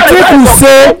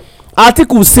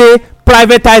 Atiku say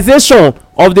privatization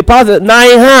of the power na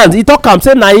im hand. He talk am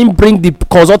say na im bring the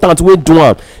consultant wey do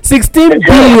am. 16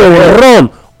 billion run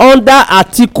under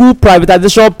Atiku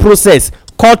privatization process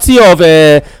courtesy of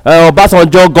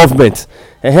Obasanjo government.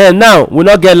 Now we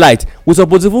no get light. We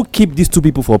suppose even keep these two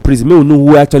people for prison make we know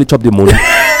who actually chop the money.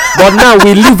 But now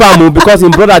we leave am because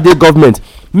him brother dey government.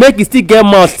 Make e still get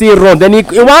mouth still run. Then he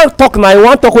wan talk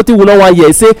wetin we no wan hear.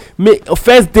 He say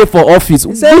first day for office.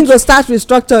 He say he go start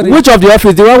restructuring. Which of the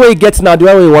office? The one wey he get now, the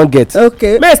one wey he wan get?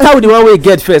 Okay. Make start with the one wey he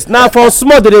get first. Now for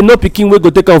small dey know pikin wey go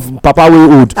take care of papa wey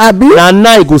old. Abi? Na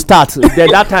now he go start.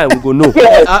 Then that time we go know.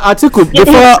 Atiku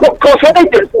before.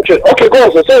 Okay, go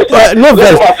on. Sorry. No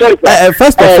vex.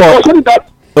 First of all.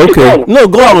 Okay. No,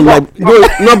 go on. Go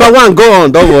number one. Go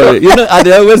on. Don't worry. You know, I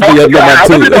always be your number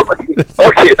two.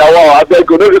 Okay, now I beg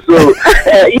you. So,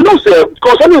 sir,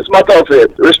 concerning this matter of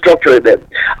restructuring them,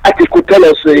 I think could tell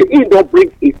us he don't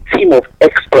bring a team of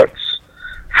experts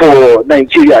for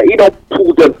Nigeria. He don't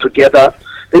pull them together.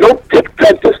 They don't take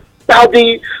time to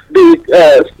study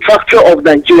the structure of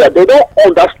Nigeria. They don't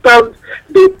understand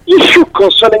the issue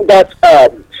concerning that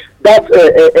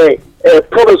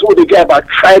problems when they get about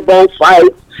tribal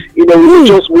fights,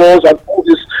 religious wars and all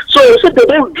this. So you said they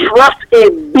don't draft a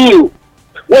bill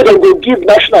where they will give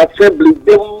National Assembly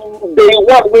they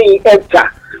want when you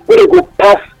enter, where they go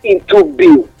pass into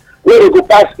bill,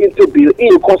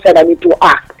 you concern and into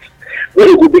act, where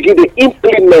they will begin to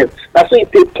implement. That's why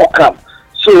they talk them.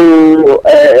 So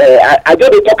I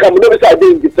don't talk them. Nobody say I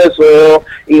did in defense or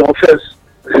in offense.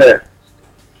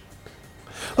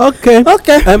 Okay.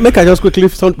 Make I just quickly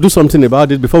do something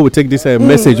about it before we take this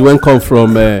message when come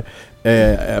from a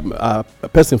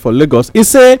person for Lagos. He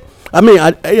say,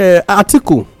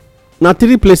 Atiku, now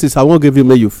 3 places I won't give you,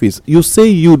 may you face. You say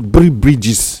you build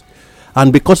bridges,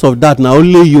 and because of that, now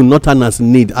only you northerners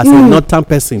need as a northern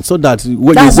person, so that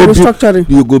when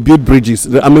you go build bridges.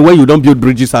 When you don't build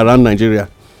bridges around Nigeria,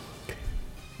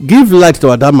 give light to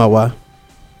Adamawa.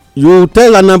 You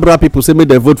tell Anambra people say make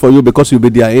they vote for you because you be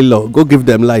their in-law. Go give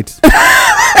them light.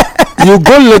 You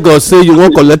go Lagos say you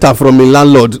want collector from a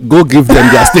landlord. Go give them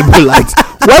their stable light.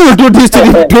 Why you do these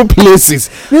 2 places?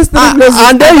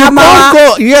 And then you can't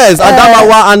go. Yes,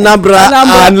 Adamawa, Anambra,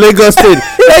 and Lagos State.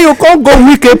 Then you can't go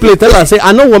Wike place. Tell and say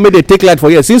I know what made they take light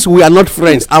for you. Since we are not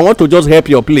friends, I want to just help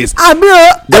your place. The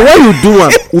way you do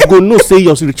one, we go no say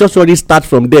your church already start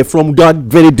from there, from that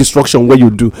very destruction where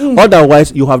you do.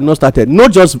 Otherwise, you have not started.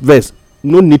 Not just verse.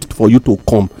 No need for you to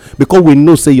come because we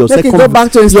know say your second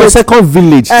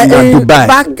village in Dubai.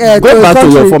 Go back to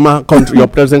your former country, your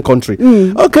present country.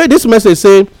 Okay, this message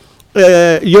say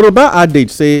Yoruba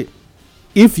adage say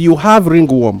if you have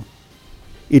ringworm,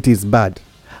 it is bad,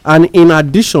 and in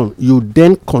addition you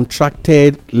then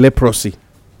contracted leprosy.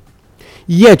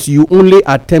 Yet you only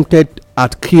attempted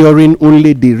at curing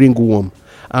only the ringworm,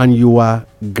 and you are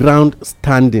ground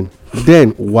standing.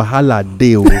 Then wahala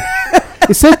dey.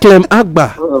 He said Clem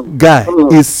Agba guy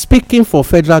is speaking for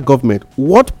federal government.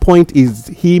 What point is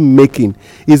he making?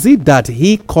 Is it that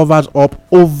he covers up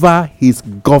over his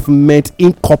government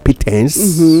incompetence?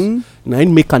 Now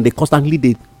in make and they constantly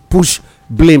they push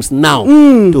blames now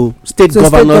to state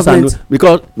governors and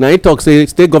because now he talks say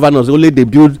state governors only they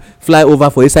build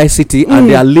flyover for inside city and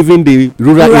they are leaving the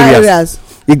rural areas.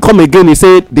 He come again, he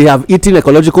say they have eaten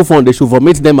ecological fund, they should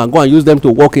vomit them and go and use them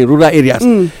to work in rural areas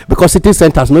because city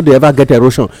centers no they ever get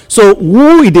erosion. So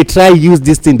who they try use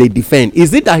this thing they defend?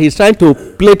 Is it that he's trying to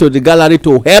play to the gallery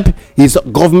to help his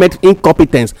government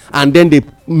incompetence and then they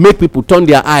make people turn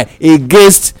their eye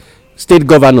against state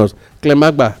governors? Clem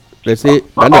Agba, let's say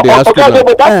I know they ask you now.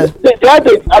 The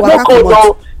adage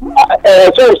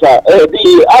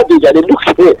and they look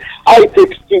how it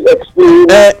takes to explain.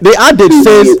 The adage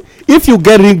says if you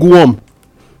get ringworm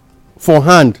for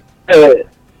hand, it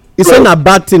he say na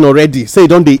bad thing already, say e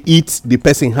don dey eat the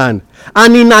person hand,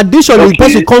 and in addition the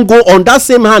person come go on that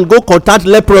same hand go contact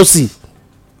leprosy.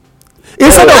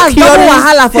 Instead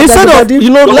of you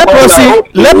know,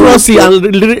 leprosy and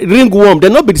ringworm, they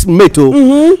no be mate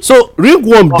o. So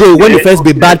ringworm dey when e first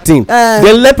be bad thing,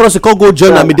 then leprosy come go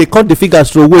join am, dey cut the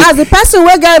fingers throw away. As the person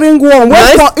wey get ringworm,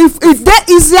 if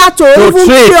dey easier to even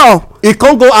cure, e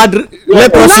come go add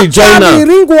leprosy join am.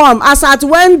 Ringworm as at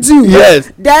when due,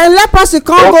 yes, then leprosy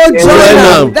come go join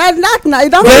am. Then that na e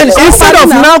don finish. Then instead of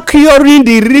now curing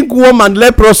the ringworm and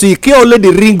leprosy, cure only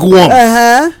the ringworm.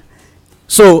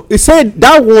 So he said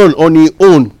that one on his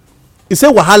own, he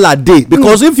said wahala dey,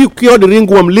 because if you cure the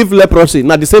ringworm, leave leprosy,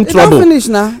 na the same trouble. Don finish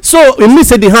now. So it means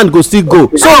say the hand go still go.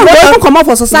 So what come out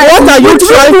for society? What are you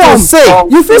trying to say?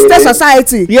 You fit stay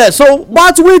society. Yeah. So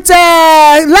but with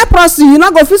leprosy, you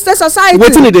no go fit stay society.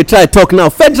 Wetin dey try talk now?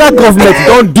 Federal government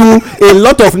don do a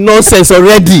lot of nonsense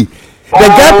already. They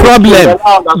get problem.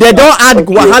 They don add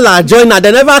wahala join am.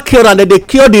 They never cure am. They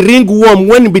cure the ringworm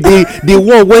when be the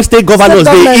one when state governors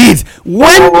dey eat.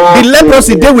 When the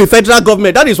leprosy dey with federal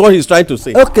government, that is what he's trying to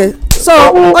say. Okay,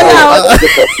 so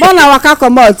more na waka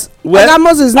comot. Oga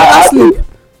Moses never sleep.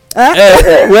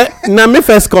 Well, na me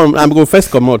first come, I'm go first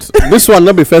comot. This one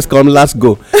no be first come, last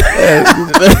go.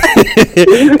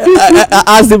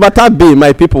 As the matter be,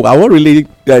 my people, I wan really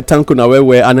thank una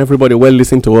well and everybody well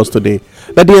listen to us today.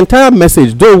 That the entire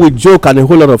message, though we joke and a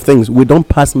whole lot of things, we don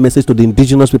pass message to the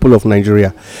indigenous people of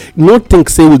Nigeria. No think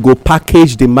say we go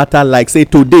package the matter like say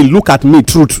today, look at me,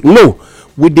 truth. No.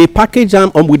 We dey package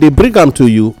am we dey bring am to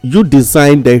you. You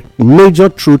design the major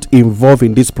truth involved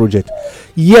in this project.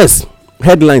 Yes,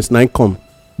 headlines na come,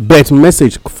 but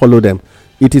message follow them.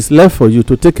 It is left for you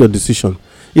to take your decision.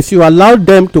 If you allow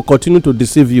them to continue to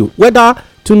deceive you, whether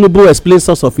Tinubu explains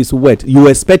source of his wealth, you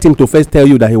expect him to first tell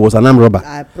you that he was an armed robber,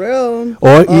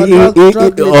 or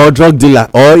drug dealer,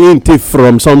 or he thief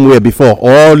from somewhere before,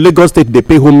 or Lagos State dey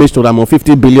pay homage to am on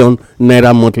 50 billion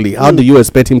naira monthly. How do you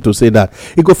expect him to say that?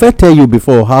 He go first tell you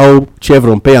before how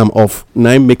Chevron pay am off,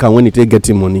 na him make am when he take get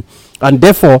him money. And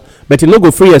therefore, but he no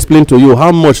go free explain to you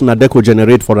how much Nadeco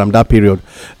generate for that period.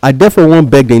 I therefore wan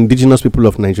beg the indigenous people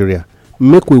of Nigeria,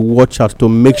 make we watch out to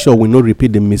make sure we no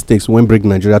repeat the mistakes when bring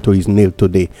Nigeria to his nail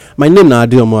today. My name na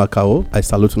Adeomo Akao. I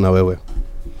salute una well.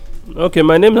 Okay,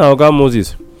 my name na Oga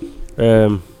Moses.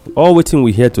 All wetin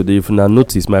we hear today, if una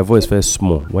notice, my voice first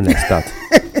small when I start,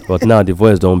 but now the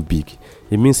voice don big.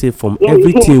 It means say from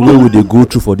everything wey we dey go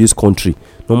through for this country,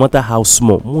 no matter how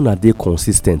small, una dey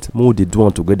consistent, we dey do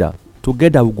am together.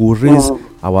 Together we go raise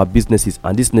our businesses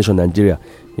and this nation Nigeria,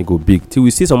 e go big. Till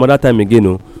we see some other time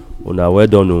again, una well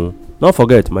done. Don't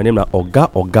forget, my name is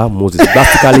Oga Moses,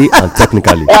 practically and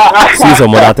technically. See you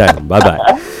some other time. Bye bye.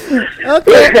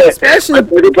 Okay, especially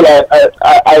people,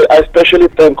 I especially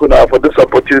thank Una for this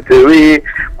opportunity.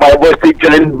 My voice to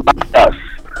join us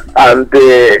and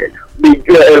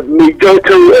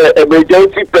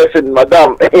majority person,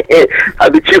 Madam,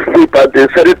 and the chief whip and the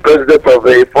Senate president of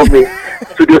Informing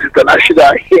Studios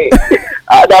International.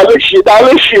 Daloshi.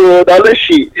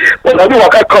 But I know I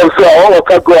can't come, so I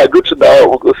can't go. I go to now.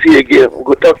 We'll go see again. We'll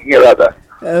go talk again rather.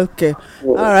 Okay.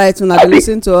 All right. So now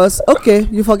listen to us. Okay.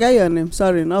 You forget your name.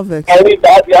 Sorry. No vex. I mean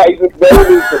that. Yeah, it's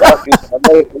very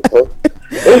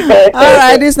All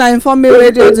right, this is Informing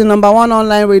Radio, the #1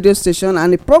 online radio station,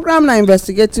 and the program na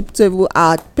investigative table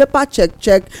at paper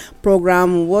check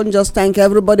program. We won't just thank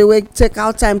everybody. We take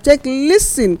our time, take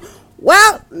listen.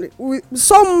 Well,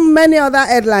 so many other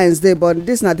headlines there, but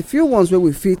this na the few ones where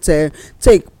we fit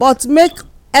take. But make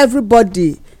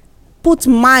everybody put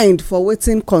mind for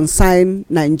wetin concern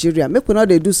Nigeria. Make we no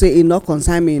dey do say e no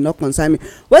concern me,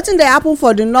 wetin dey happen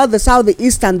for the north, the south, the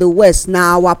east and the west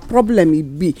na our problem e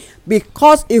be,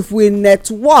 because if we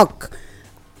network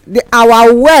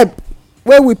our web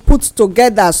wey we put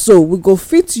together, so we go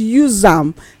fit use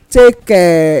am take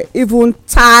even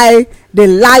tie the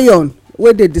lion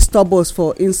wey dey disturb us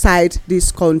for inside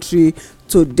this country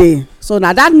today. So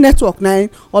na that network na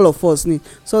all of us need.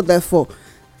 So therefore,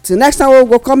 till next time we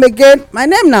go come again. My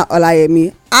name na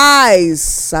Olayemi. I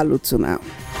salute you now.